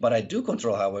 but I do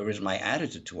control, however, is my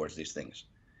attitude towards these things.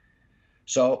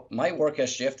 So my work has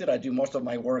shifted. I do most of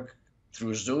my work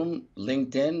through Zoom,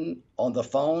 LinkedIn, on the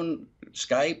phone,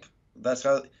 Skype. That's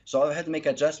how. So I've had to make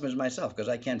adjustments myself because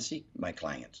I can't see my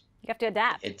clients. You have to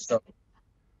adapt. It's so.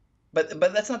 But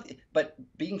that's not. But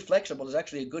being flexible is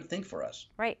actually a good thing for us.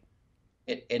 Right.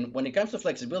 And when it comes to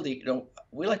flexibility,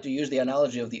 we like to use the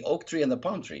analogy of the oak tree and the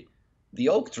palm tree. The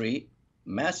oak tree,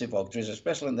 massive oak trees,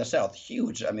 especially in the South,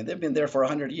 huge. I mean, they've been there for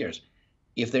 100 years.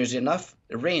 If there's enough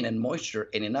rain and moisture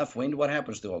and enough wind, what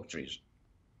happens to oak trees?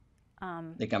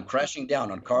 They come crashing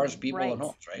down on cars, people, right. and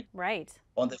homes, right? Right.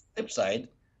 On the flip side,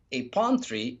 a palm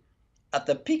tree, at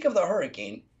the peak of the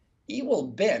hurricane, it will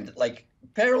bend like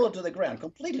parallel to the ground,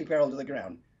 completely parallel to the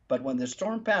ground. But when the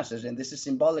storm passes, and this is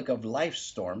symbolic of life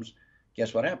storms,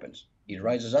 guess what happens? It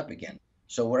rises up again.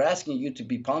 So we're asking you to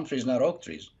be palm trees, not oak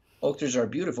trees. Oak trees are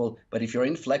beautiful, but if you're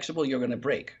inflexible, you're going to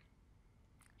break.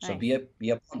 So Nice. be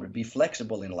a palm tree. Be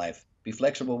flexible in life. Be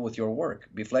flexible with your work.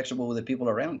 Be flexible with the people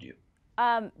around you.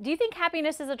 Do you think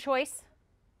happiness is a choice?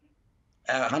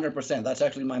 100%. That's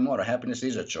actually my motto. Happiness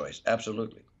is a choice.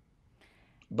 Absolutely.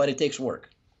 But it takes work.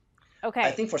 Okay.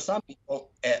 I think for some people,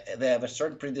 they have a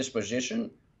certain predisposition.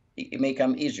 It may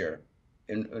come easier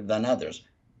than others.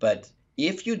 But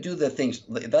if you do the things,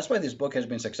 that's why this book has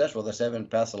been successful, The 7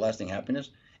 Paths to Lasting Happiness.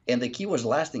 And the key was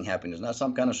lasting happiness, not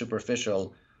some kind of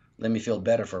superficial, let me feel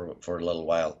better for a little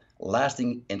while.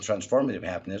 Lasting and transformative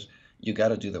happiness, you got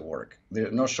to do the work. There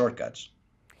are no shortcuts.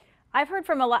 I've heard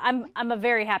from a lot. I'm a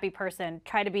very happy person.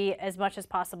 Try to be as much as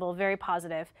possible, very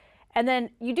positive. And then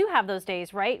you do have those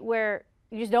days, right, where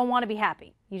you just don't want to be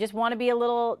happy. You just want to be a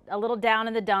little down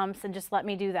in the dumps, and just let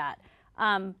me do that.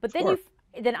 But then Sure.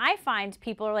 then I find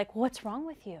people are like, "What's wrong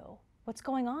with you? What's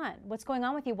going on? What's going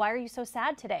on with you? Why are you so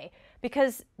sad today?"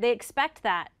 Because they expect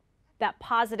that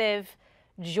positive,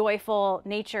 joyful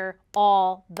nature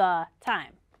all the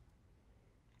time.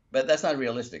 But that's not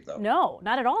realistic, though. No,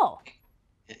 not at all.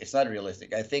 It's not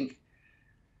realistic. I think,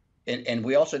 and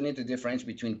we also need to differentiate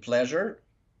between pleasure,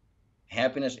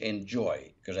 happiness, and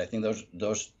joy, because I think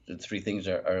those three things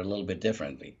are a little bit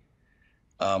differently.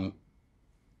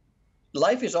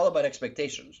 Life is all about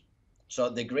expectations. So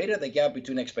the greater the gap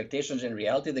between expectations and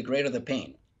reality, the greater the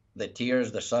pain, the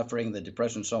tears, the suffering, the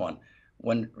depression, so on.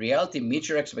 When reality meets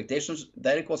your expectations,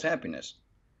 that equals happiness.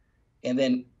 And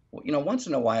then, once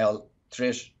in a while,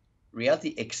 Trish,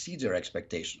 reality exceeds our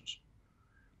expectations.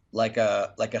 Like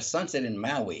a sunset in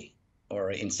Maui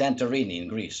or in Santorini in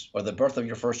Greece, or the birth of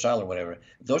your first child or whatever.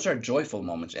 Those are joyful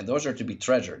moments, and those are to be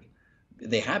treasured.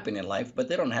 They happen in life, but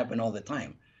they don't happen all the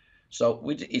time. So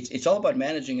it's all about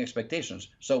managing expectations.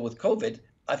 So with COVID,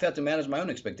 I've had to manage my own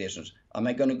expectations. Am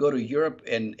I going to go to Europe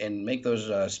and make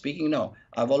those speaking? No,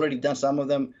 I've already done some of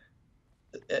them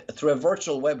through a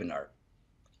virtual webinar.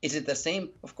 Is it the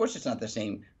same? Of course it's not the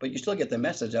same, but you still get the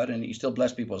message out and you still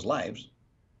bless people's lives.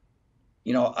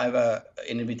 I've an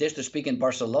invitation to speak in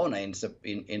Barcelona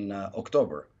in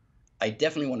October. I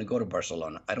definitely want to go to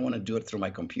Barcelona. I don't want to do it through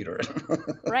my computer.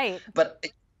 Right. But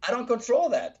I don't control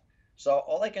that. So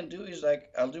all I can do is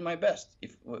I'll do my best.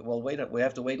 If we'll wait, we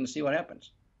have to wait and see what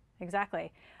happens.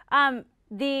 Exactly.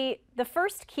 The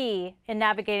first key in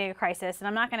navigating a crisis, and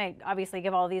I'm not going to obviously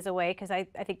give all these away because I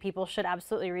think people should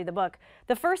absolutely read the book.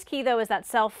 The first key, though, is that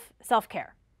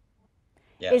self-care.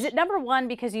 Yes. Is it number one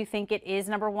because you think it is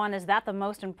number one? Is that the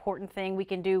most important thing we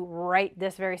can do right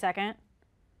this very second?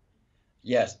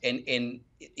 Yes, and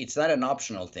it's not an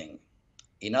optional thing.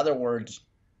 In other words,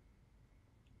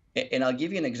 and I'll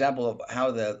give you an example of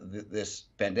how this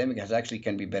pandemic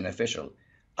can be beneficial.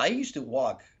 I used to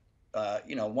walk,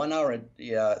 1 hour,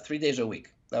 3 days a week.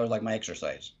 That was like my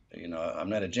exercise. I'm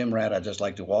not a gym rat. I just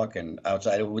like to walk and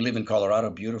outside. We live in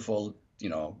Colorado, beautiful,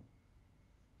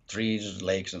 trees,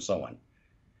 lakes, and so on.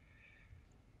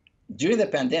 During the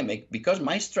pandemic, because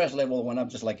my stress level went up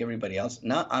just like everybody else,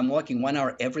 now I'm walking 1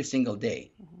 hour every single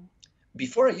day. Mm-hmm.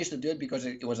 Before I used to do it because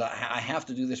it was, I have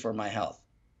to do this for my health.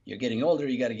 You're getting older,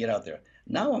 you got to get out there.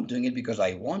 Now I'm doing it because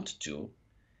I want to.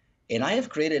 And I have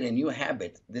created a new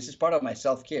habit. This is part of my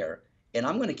self-care. And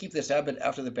I'm going to keep this habit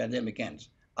after the pandemic ends.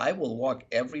 I will walk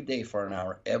every day for an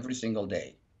hour, every single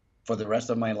day for the rest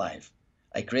of my life.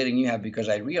 I created a new habit because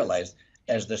I realized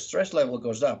as the stress level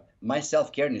goes up, my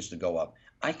self-care needs to go up.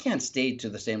 I can't stay to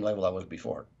the same level I was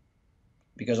before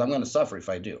because I'm going to suffer if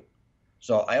I do.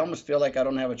 So I almost feel like I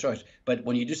don't have a choice. But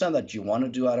when you do something that you want to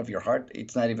do out of your heart,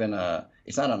 it's not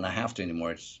on a have to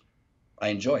anymore. I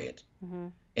enjoy it. Mm-hmm.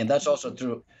 And that's also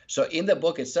true. So in the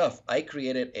book itself, I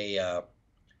created a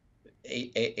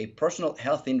personal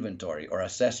health inventory or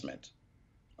assessment.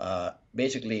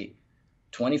 Basically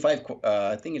 25,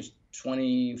 I think it's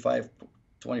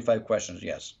 25 questions.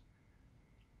 Yes.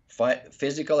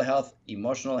 Physical health,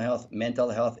 emotional health, mental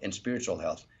health, and spiritual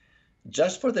health.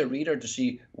 Just for the reader to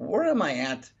see where am I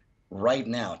at right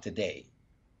now today.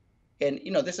 And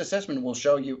this assessment will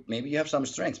show you maybe you have some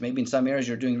strengths, maybe in some areas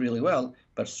you're doing really well,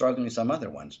 but struggling in some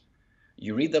other ones.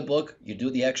 You read the book, you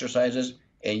do the exercises,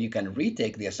 and you can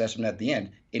retake the assessment at the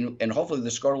end, and hopefully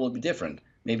the score will be different.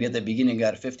 Maybe at the beginning I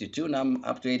got 52, now I'm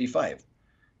up to 85,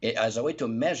 as a way to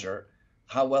measure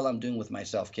how well I'm doing with my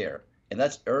self-care. And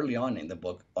that's early on in the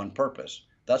book on purpose.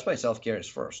 That's why self-care is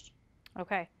first.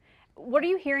 Okay. What are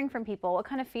you hearing from people? What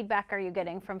kind of feedback are you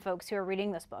getting from folks who are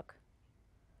reading this book?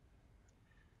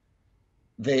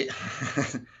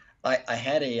 I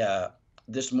had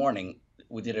this morning,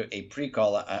 we did a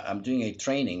pre-call. I'm doing a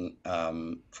training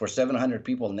for 700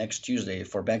 people next Tuesday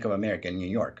for Bank of America in New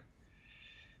York.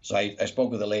 So I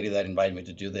spoke with a lady that invited me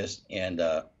to do this, and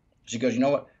she goes, you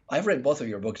know what? I've read both of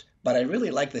your books, but I really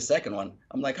like the second one.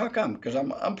 I'm like, how come? Because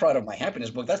I'm proud of my happiness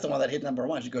book. That's the one that hit number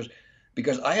one. She goes,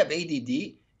 because I have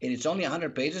ADD and it's only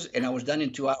 100 pages and I was done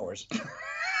in 2 hours.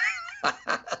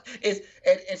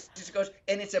 She goes,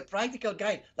 and it's a practical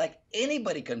guide. Like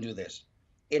anybody can do this.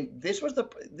 And this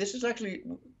is actually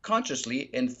consciously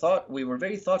and we were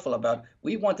very thoughtful about.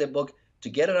 We want a book to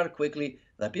get it out quickly,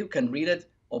 that people can read it,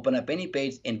 open up any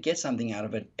page and get something out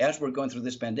of it as we're going through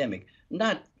this pandemic.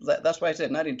 That's why I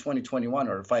said not in 2021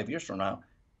 or 5 years from now,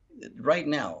 right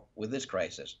now with this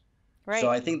crisis. Right. So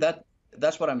I think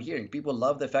that's what I'm hearing. People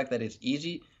love the fact that it's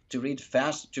easy to read,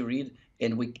 fast to read,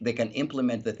 and they can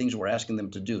implement the things we're asking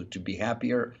them to do to be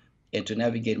happier and to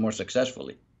navigate more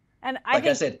successfully. And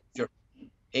I said, if you're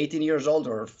 18 years old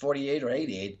or 48 or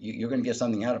 88, you're going to get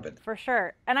something out of it. For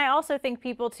sure. And I also think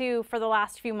people too, for the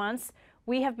last few months,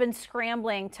 we have been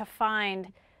scrambling to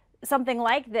find something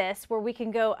like this where we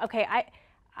can go, okay,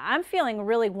 I'm feeling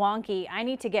really wonky. I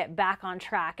need to get back on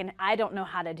track and I don't know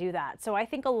how to do that. So I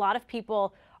think a lot of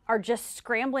people are just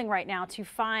scrambling right now to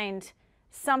find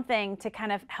something to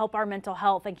kind of help our mental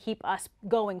health and keep us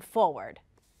going forward.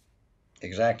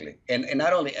 Exactly. And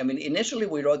not only, initially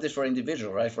we wrote this for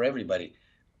individuals, right, for everybody.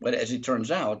 But as it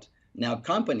turns out, now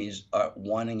companies are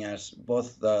wanting us,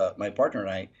 both my partner and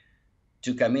I,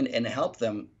 to come in and help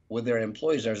them with their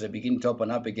employees as they begin to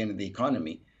open up again in the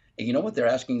economy. And you know what they're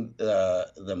asking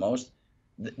the most?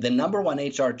 The number one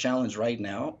HR challenge right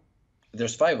now,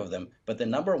 there's 5 of them, but the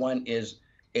number one is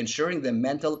ensuring the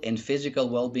mental and physical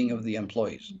well-being of the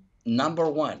employees. Number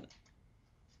one.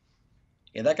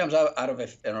 And that comes out of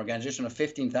an organization of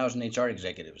 15,000 HR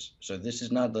executives. So this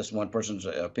is not just one person's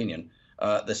opinion.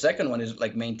 The second one is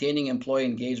like maintaining employee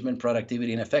engagement,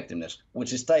 productivity, and effectiveness,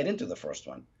 which is tied into the first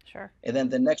one. Sure. And then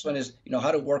the next one is,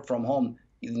 how to work from home,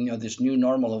 this new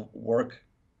normal of work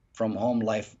from home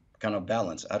life kind of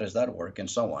balance. How does that work? And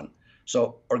so on.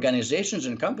 So organizations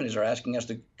and companies are asking us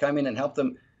to come in and help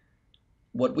them.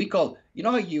 What we call,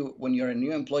 how when you're a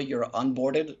new employee, you're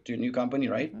onboarded to a new company,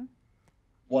 right? Mm-hmm.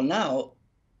 Well, now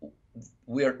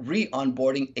we're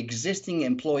re-onboarding existing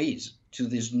employees to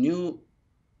this new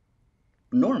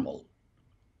normal.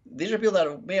 These are people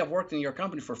that may have worked in your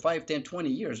company for 5, 10, 20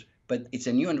 years, but it's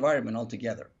a new environment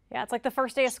altogether. Yeah, it's like the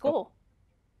first day of school.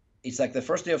 It's like the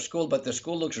first day of school, but the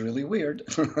school looks really weird.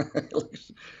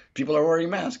 People are wearing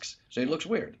masks, so it looks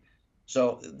weird.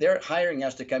 So they're hiring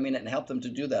us to come in and help them to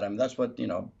do that. I mean, that's what,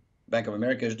 Bank of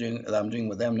America is doing, that I'm doing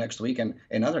with them next week,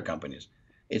 and other companies.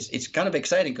 It's kind of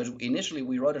exciting because initially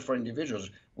we wrote it for individuals.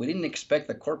 We didn't expect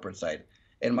the corporate side.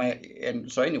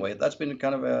 And so anyway, that's been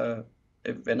kind of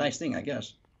a nice thing, I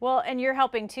guess. Well, and you're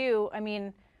helping too. I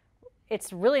mean,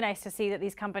 it's really nice to see that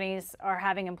these companies are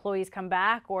having employees come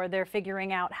back, or they're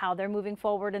figuring out how they're moving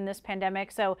forward in this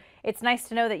pandemic. So it's nice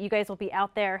to know that you guys will be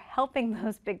out there helping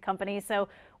those big companies. So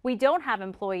we don't have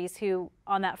employees who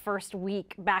on that first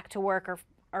week back to work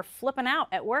are flipping out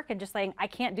at work and just saying, I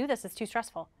can't do this, it's too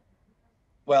stressful.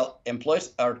 Well,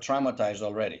 employees are traumatized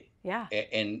already. Yeah.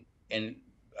 And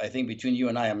I think between you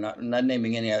and I, I'm not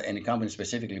naming any company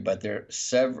specifically, but there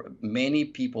are many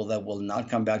people that will not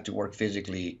come back to work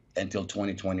physically until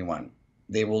 2021.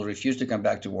 They will refuse to come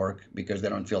back to work because they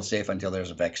don't feel safe until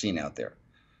there's a vaccine out there.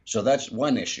 So that's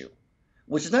one issue,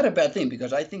 which is not a bad thing,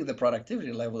 because I think the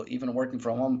productivity level, even working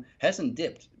from home, hasn't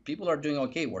dipped. People are doing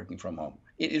okay working from home.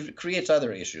 It creates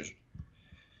other issues.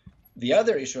 The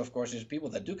other issue, of course, is people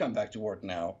that do come back to work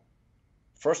now,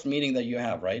 first meeting that you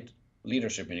have, right?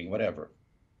 Leadership meeting, whatever.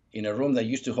 In a room that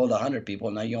used to hold 100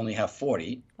 people, now you only have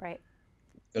 40. Right.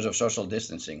 Because of social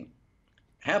distancing.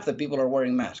 Half the people are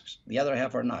wearing masks. The other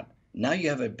half are not. Now you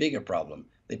have a bigger problem.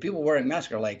 The people wearing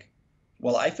masks are like,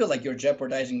 well, I feel like you're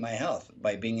jeopardizing my health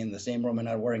by being in the same room and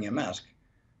not wearing a mask.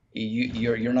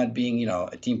 You're not being,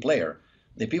 a team player.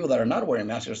 The people that are not wearing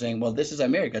masks are saying, well, this is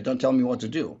America. Don't tell me what to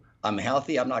do. I'm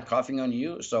healthy. I'm not coughing on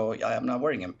you, so I'm not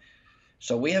wearing them.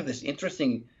 So we have this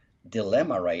interesting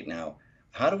dilemma right now.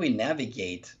 How do we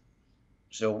navigate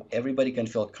so everybody can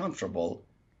feel comfortable?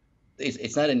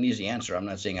 It's not an easy answer. I'm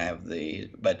not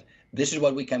saying but this is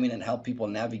what we come in and help people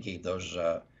navigate those.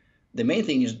 The main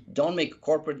thing is, don't make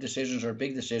corporate decisions or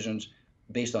big decisions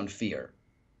based on fear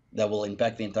that will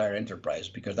impact the entire enterprise,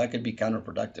 because that could be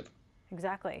counterproductive.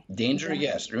 Exactly. Danger,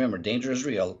 yes. Remember, danger is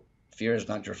real. Fear is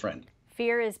not your friend.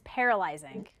 Fear is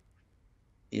paralyzing.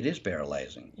 It is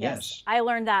paralyzing, yes. I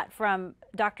learned that from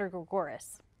Dr.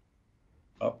 Gourgouris.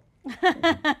 Oh.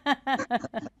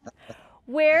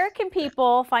 Where can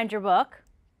people find your book?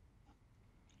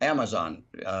 Amazon.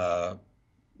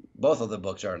 Both of the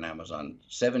books are on Amazon.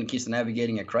 7 Keys to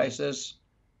Navigating a Crisis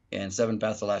and 7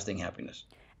 Paths to Lasting Happiness.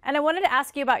 And I wanted to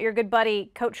ask you about your good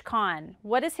buddy, Coach Khan.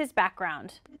 What is his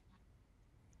background?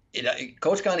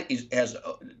 Coach Khan has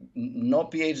no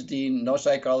PhD, no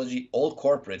psychology, all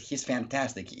corporate. He's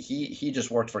fantastic. He just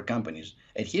worked for companies,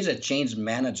 and he's a change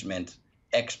management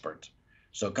expert.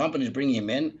 So companies bring him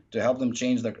in to help them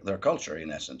change their culture,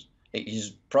 in essence.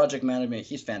 He's project management.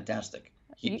 He's fantastic.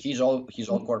 He's all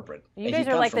corporate. You guys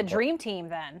are like the dream team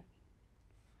then.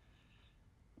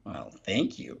 Well,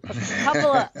 thank you.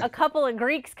 A couple of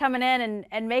Greeks coming in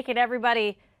and making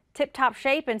everybody tip-top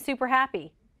shape and super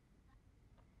happy.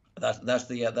 That's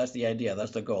the idea.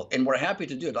 That's the goal, and we're happy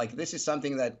to do it. Like, this is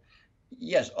something that,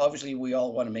 yes, obviously we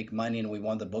all want to make money and we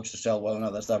want the books to sell well and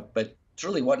all that stuff. But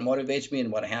truly, what motivates me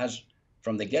and what has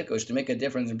from the get-go is to make a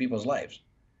difference in people's lives,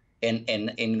 and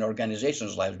in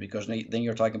organizations' lives, because then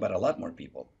you're talking about a lot more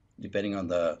people, depending on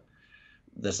the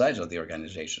size of the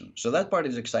organization. So that part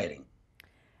is exciting.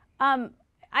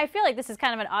 I feel like this is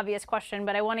kind of an obvious question,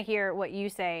 but I want to hear what you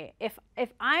say. If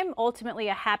I'm ultimately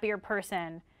a happier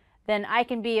person, then I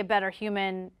can be a better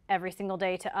human every single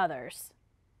day to others.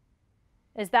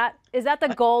 Is that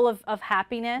the goal of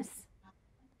happiness?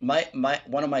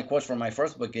 One of my quotes from my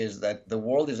first book is that the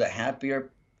world is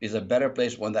a better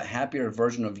place when the happier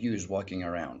version of you is walking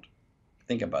around.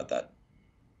 Think about that.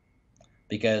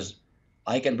 Because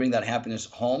I can bring that happiness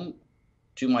home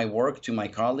to my work, to my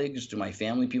colleagues, to my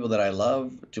family, people that I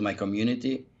love, to my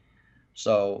community.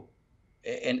 So,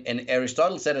 and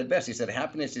Aristotle said it best. He said,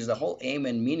 happiness is the whole aim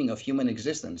and meaning of human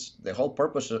existence, the whole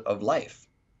purpose of life.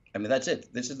 I mean, that's it.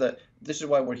 This is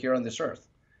why we're here on this earth.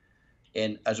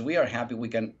 And as we are happy, we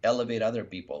can elevate other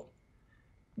people,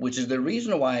 which is the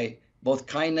reason why both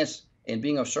kindness and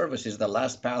being of service is the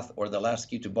last path, or the last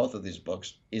key to both of these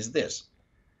books, is this.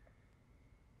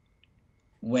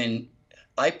 When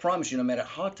I promise you, no matter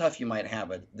how tough you might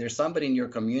have it, there's somebody in your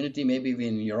community, maybe even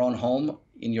in your own home,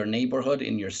 in your neighborhood,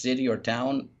 in your city or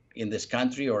town, in this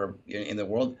country or in the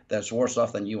world, that's worse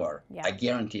off than you are. Yeah. I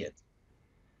guarantee it.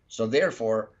 So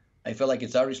therefore, I feel like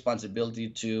it's our responsibility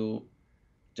to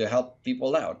help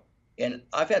people out. And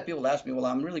I've had people ask me, well,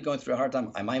 I'm really going through a hard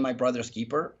time. Am I my brother's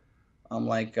keeper? I'm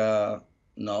like,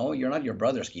 no, you're not your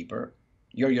brother's keeper.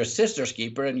 You're your sister's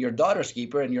keeper, and your daughter's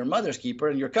keeper, and your mother's keeper,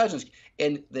 and your cousin's,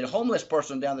 and the homeless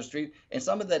person down the street, and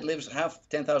somebody that lives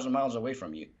 10,000 miles away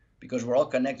from you, because we're all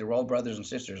connected. We're all brothers and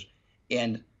sisters.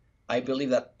 And I believe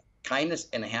that kindness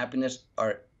and happiness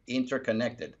are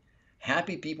interconnected.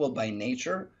 Happy people by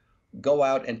nature go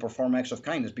out and perform acts of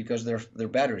kindness because their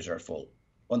batteries are full.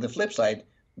 On the flip side,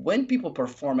 when people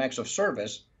perform acts of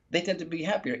service, they tend to be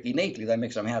happier innately. That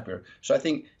makes them happier. So I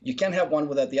think you can't have one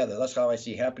without the other. That's how I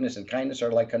see happiness and kindness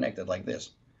are like connected, like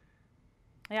this.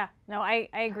 Yeah, no, I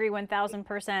agree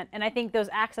 1,000%. And I think those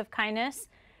acts of kindness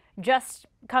just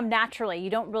come naturally. You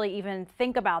don't really even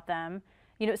think about them.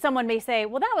 You know, someone may say,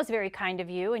 well, that was very kind of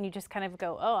you. And you just kind of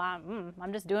go, oh,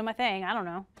 I'm just doing my thing. I don't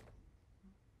know.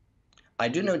 I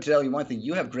do know to tell you one thing.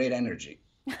 You have great energy.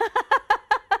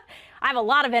 I have a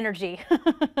lot of energy.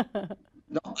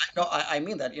 No, I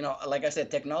mean that. You know, like I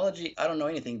said, technology, I don't know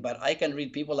anything, but I can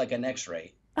read people like an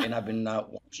X-ray. And I've been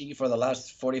watching you for the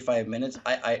last 45 minutes.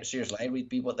 I seriously, I read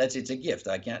people. It's a gift.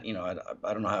 I can't, you know,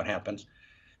 I don't know how it happens.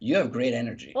 You have great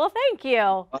energy. Well, thank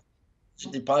you.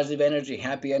 Positive energy,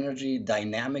 happy energy,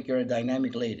 dynamic. You're a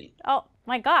dynamic lady. Oh,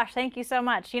 my gosh. Thank you so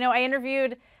much. You know, I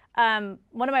interviewed one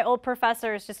of my old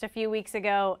professors just a few weeks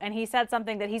ago, and he said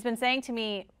something that he's been saying to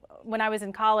me when I was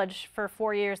in college for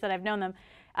 4 years that I've known them.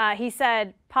 He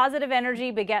said, positive energy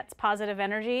begets positive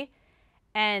energy.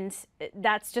 And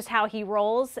that's just how he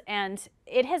rolls. And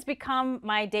it has become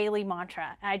my daily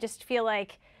mantra. I just feel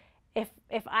like if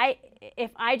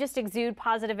I just exude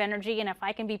positive energy, and if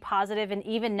I can be positive in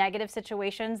even negative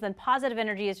situations, then positive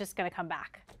energy is just going to come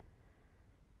back.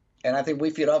 And I think we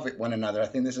feed off one another. I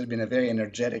think this has been a very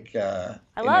energetic I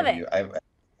love interview. it. I've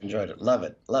enjoyed it. Love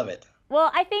it. Love it. Well,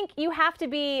 I think you have to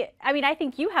be, I mean, I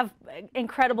think you have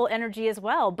incredible energy as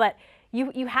well, but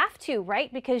you have to,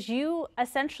 right? Because you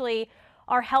essentially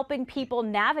are helping people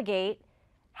navigate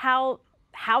how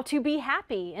to be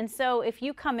happy. And so if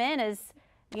you come in as,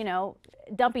 you know,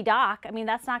 dumpy doc, I mean,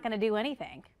 that's not going to do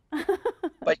anything.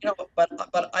 But you know,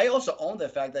 but I also own the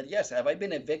fact that, yes, have I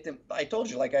been a victim? I told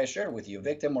you, like I shared with you,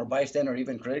 victim or bystander or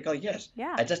even critical. Yes.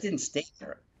 Yeah. I just didn't stay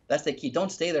there. That's the key.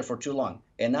 Don't stay there for too long.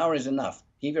 An hour is enough.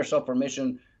 Give yourself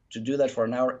permission to do that for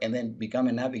an hour, and then become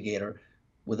a navigator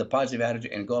with a positive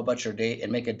attitude and go about your day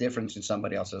and make a difference in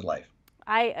somebody else's life.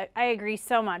 I agree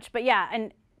so much. But yeah,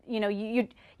 and you know, you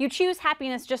choose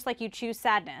happiness just like you choose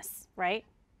sadness, right?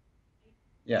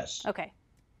 Yes. Okay.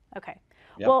 Okay.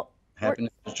 Yep. Well,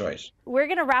 happiness is a choice. We're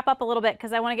going to wrap up a little bit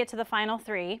because I want to get to the final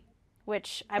three,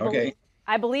 which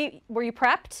I believe, were you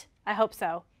prepped? I hope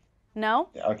so. No?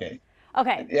 Yeah, okay.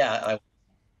 Okay. Yeah.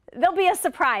 There'll be a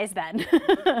surprise then.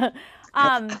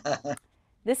 I'm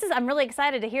really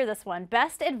excited to hear this one.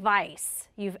 Best advice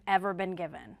you've ever been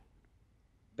given.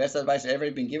 Best advice I've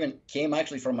ever been given came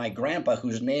actually from my grandpa,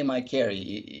 whose name I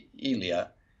carry,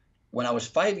 Elia, when I was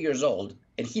 5 years old,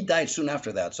 and he died soon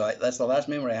after that. So that's the last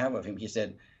memory I have of him. He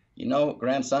said, you know,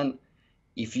 grandson,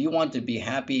 if you want to be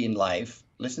happy in life,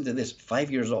 listen to this,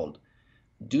 5 years old,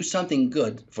 do something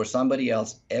good for somebody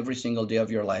else every single day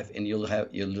of your life, and you'll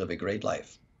live a great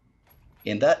life.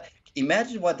 And that,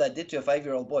 imagine what that did to a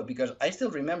 5-year-old boy, because I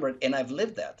still remember it, and I've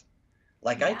lived that.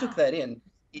 Like, yeah. I took that in.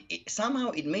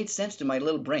 Somehow it made sense to my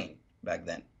little brain back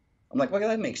then. I'm like, well,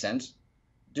 that makes sense.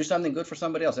 Do something good for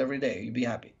somebody else every day. You'll be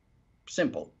happy.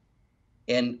 Simple.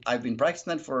 And I've been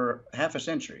practicing that for half a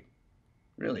century,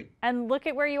 really. And look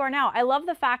at where you are now. I love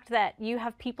the fact that you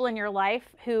have people in your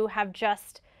life who have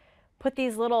just put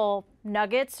these little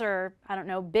nuggets, or I don't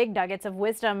know, big nuggets of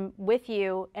wisdom with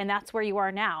you, and that's where you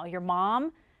are now. Your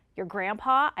mom, your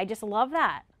grandpa, I just love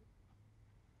that.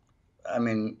 I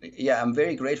mean, yeah, I'm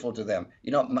very grateful to them.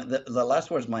 You know, the last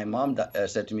words my mom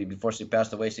said to me before she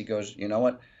passed away, she goes, you know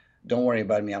what, don't worry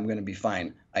about me, I'm going to be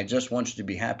fine. I just want you to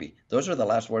be happy. Those are the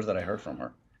last words that I heard from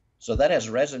her. So that has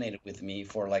resonated with me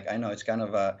for, like, I know it's kind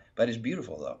of, but it's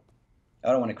beautiful though.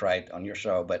 I don't want to cry on your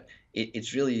show, but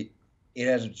it's really,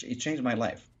 it changed my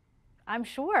life. I'm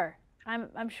sure.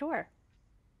 I'm sure.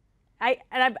 I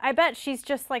bet she's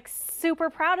just like super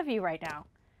proud of you right now.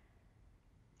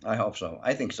 I hope so.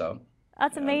 I think so.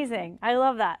 That's amazing. I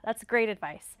love that. That's great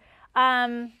advice.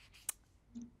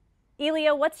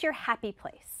 Elia, what's your happy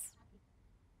place?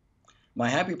 My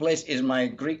happy place is my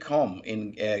Greek home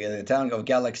in the town of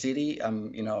Galaxy City.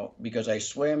 Because I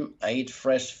swim, I eat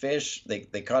fresh fish.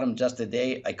 They caught them just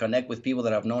today. I connect with people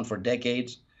that I've known for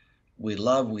decades. We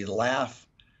love, we laugh,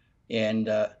 and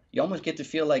you almost get to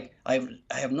feel like I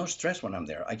have no stress when I'm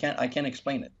there. I can't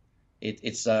explain it.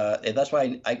 That's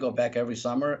why I go back every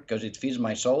summer, because it feeds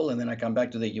my soul, and then I come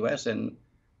back to the U.S. and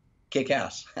kick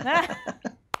ass. I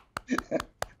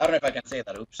don't know if I can say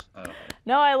that. Oops.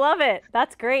 No, I love it.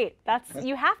 That's great.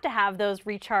 You have to have those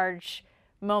recharge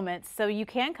moments so you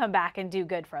can come back and do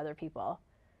good for other people.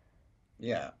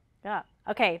 Yeah. Yeah.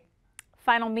 Okay.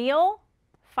 Final meal,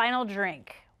 final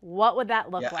drink. What would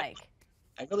that look like?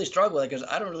 I really struggle with it because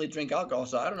I don't really drink alcohol,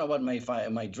 so I don't know what my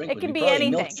drink would be. It can be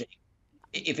anything. Milkshake.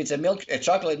 If it's a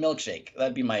chocolate milkshake,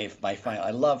 that'd be my final. I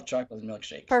love chocolate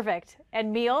milkshakes. Perfect.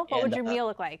 And meal? What would your meal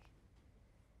look like?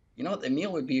 The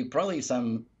meal would be probably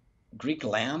some Greek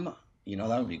lamb.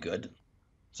 That would be good.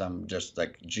 Some just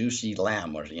like juicy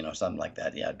lamb or, something like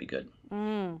that. Yeah, it'd be good.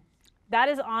 That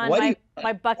is on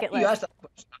my bucket list. You ask that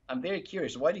question? I'm very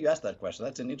curious. Why do you ask that question?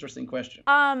 That's an interesting question.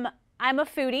 I'm a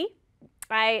foodie.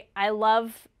 I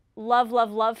love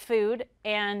food.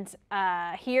 And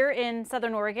here in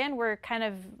Southern Oregon, we're kind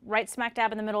of right smack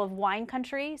dab in the middle of wine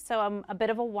country. So I'm a bit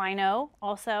of a wino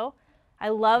also. I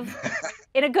love,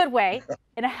 in a good way,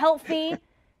 I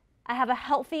have a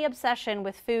healthy obsession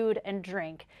with food and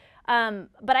drink.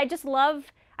 But I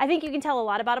think you can tell a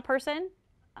lot about a person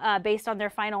based on their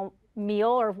final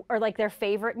meal or like their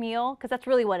favorite meal, because that's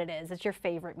really what it is. It's your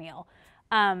favorite meal.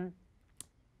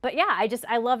 But yeah,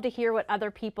 I love to hear what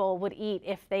other people would eat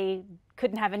if they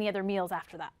couldn't have any other meals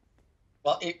after that.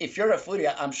 Well, if you're a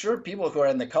foodie, I'm sure people who are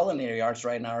in the culinary arts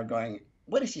right now are going,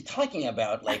 what is he talking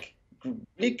about? Like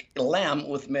Greek lamb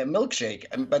with milkshake.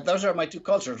 But those are my two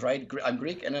cultures, right? I'm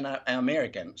Greek and then I'm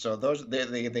American. So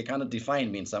they kind of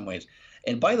define me in some ways.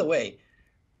 And by the way,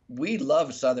 we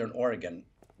love Southern Oregon.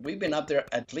 We've been up there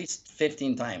at least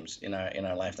 15 times in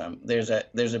our lifetime. There's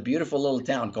a beautiful little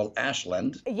town called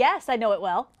Ashland. Yes, I know it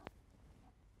well.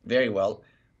 Very well.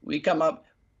 We come up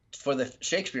for the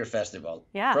Shakespeare Festival.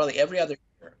 Yeah. Probably every other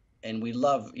year. And we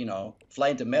love,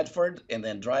 flying to Medford and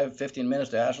then drive 15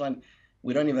 minutes to Ashland.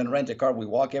 We don't even rent a car. We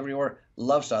walk everywhere.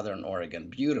 Love Southern Oregon.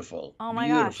 Beautiful. Oh my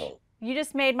beautiful. Gosh. You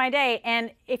just made my day. And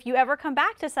if you ever come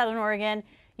back to Southern Oregon,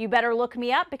 you better look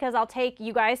me up because I'll take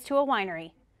you guys to a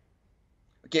winery.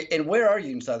 Okay, and where are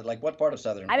you in Southern? Like, what part of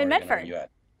Southern Oregon in Medford. Are you at?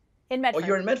 In Medford. Oh,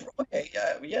 you're in Medford. Okay,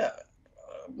 yeah.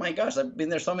 My gosh, I've been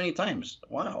there so many times.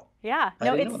 Wow. Yeah.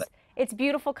 I didn't know that. It's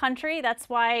beautiful country. That's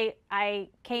why I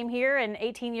came here, and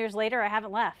 18 years later, I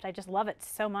haven't left. I just love it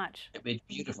so much. It's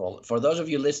beautiful. For those of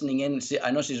you listening in,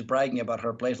 I know she's bragging about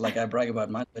her place like I brag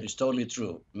about mine, but it's totally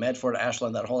true. Medford,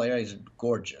 Ashland, that whole area is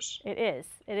gorgeous. It is.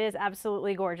 It is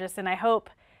absolutely gorgeous, and I hope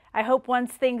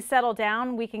once things settle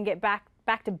down, we can get back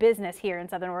to business here in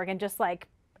Southern Oregon, just like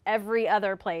every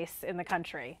other place in the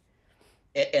country.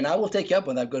 And I will take you up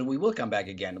on that because we will come back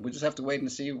again. We just have to wait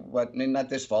and see not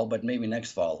this fall, but maybe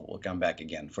next fall we'll come back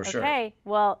again for sure. Okay,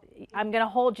 well, I'm going to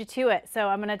hold you to it. So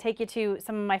I'm going to take you to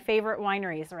some of my favorite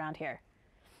wineries around here.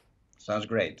 Sounds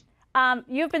great.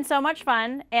 You've been so much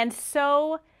fun, and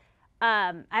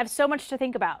I have so much to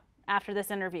think about after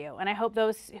this interview. And I hope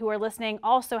those who are listening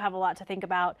also have a lot to think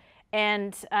about.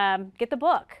 And get the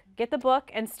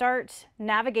book and start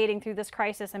navigating through this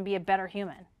crisis and be a better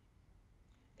human.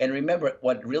 And remember,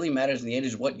 what really matters in the end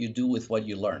is what you do with what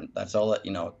you learn. That's all.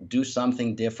 Do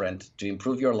something different to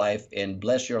improve your life and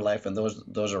bless your life and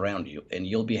those around you, and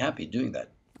you'll be happy doing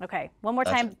that. Okay, one more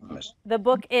time. The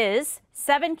book is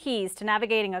 7 Keys to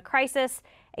Navigating a Crisis,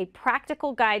 a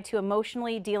practical guide to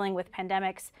emotionally dealing with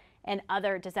pandemics and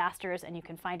other disasters, and you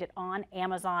can find it on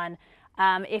Amazon.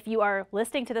 If you are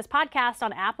listening to this podcast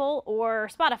on Apple or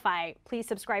Spotify, please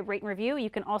subscribe, rate, and review.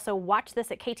 You can also watch this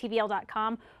at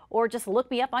ktvl.com or just look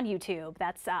me up on YouTube.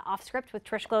 That's Off Script with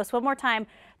Trish Glose. One more time,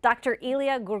 Dr.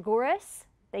 Elia Gourgouris,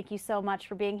 thank you so much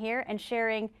for being here and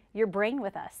sharing your brain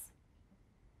with us.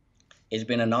 It's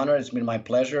been an honor. It's been my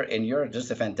pleasure. And you're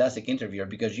just a fantastic interviewer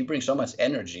because you bring so much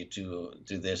energy to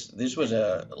this. This was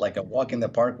like a walk in the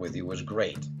park with you. It was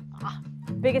great.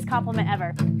 Biggest compliment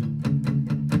ever.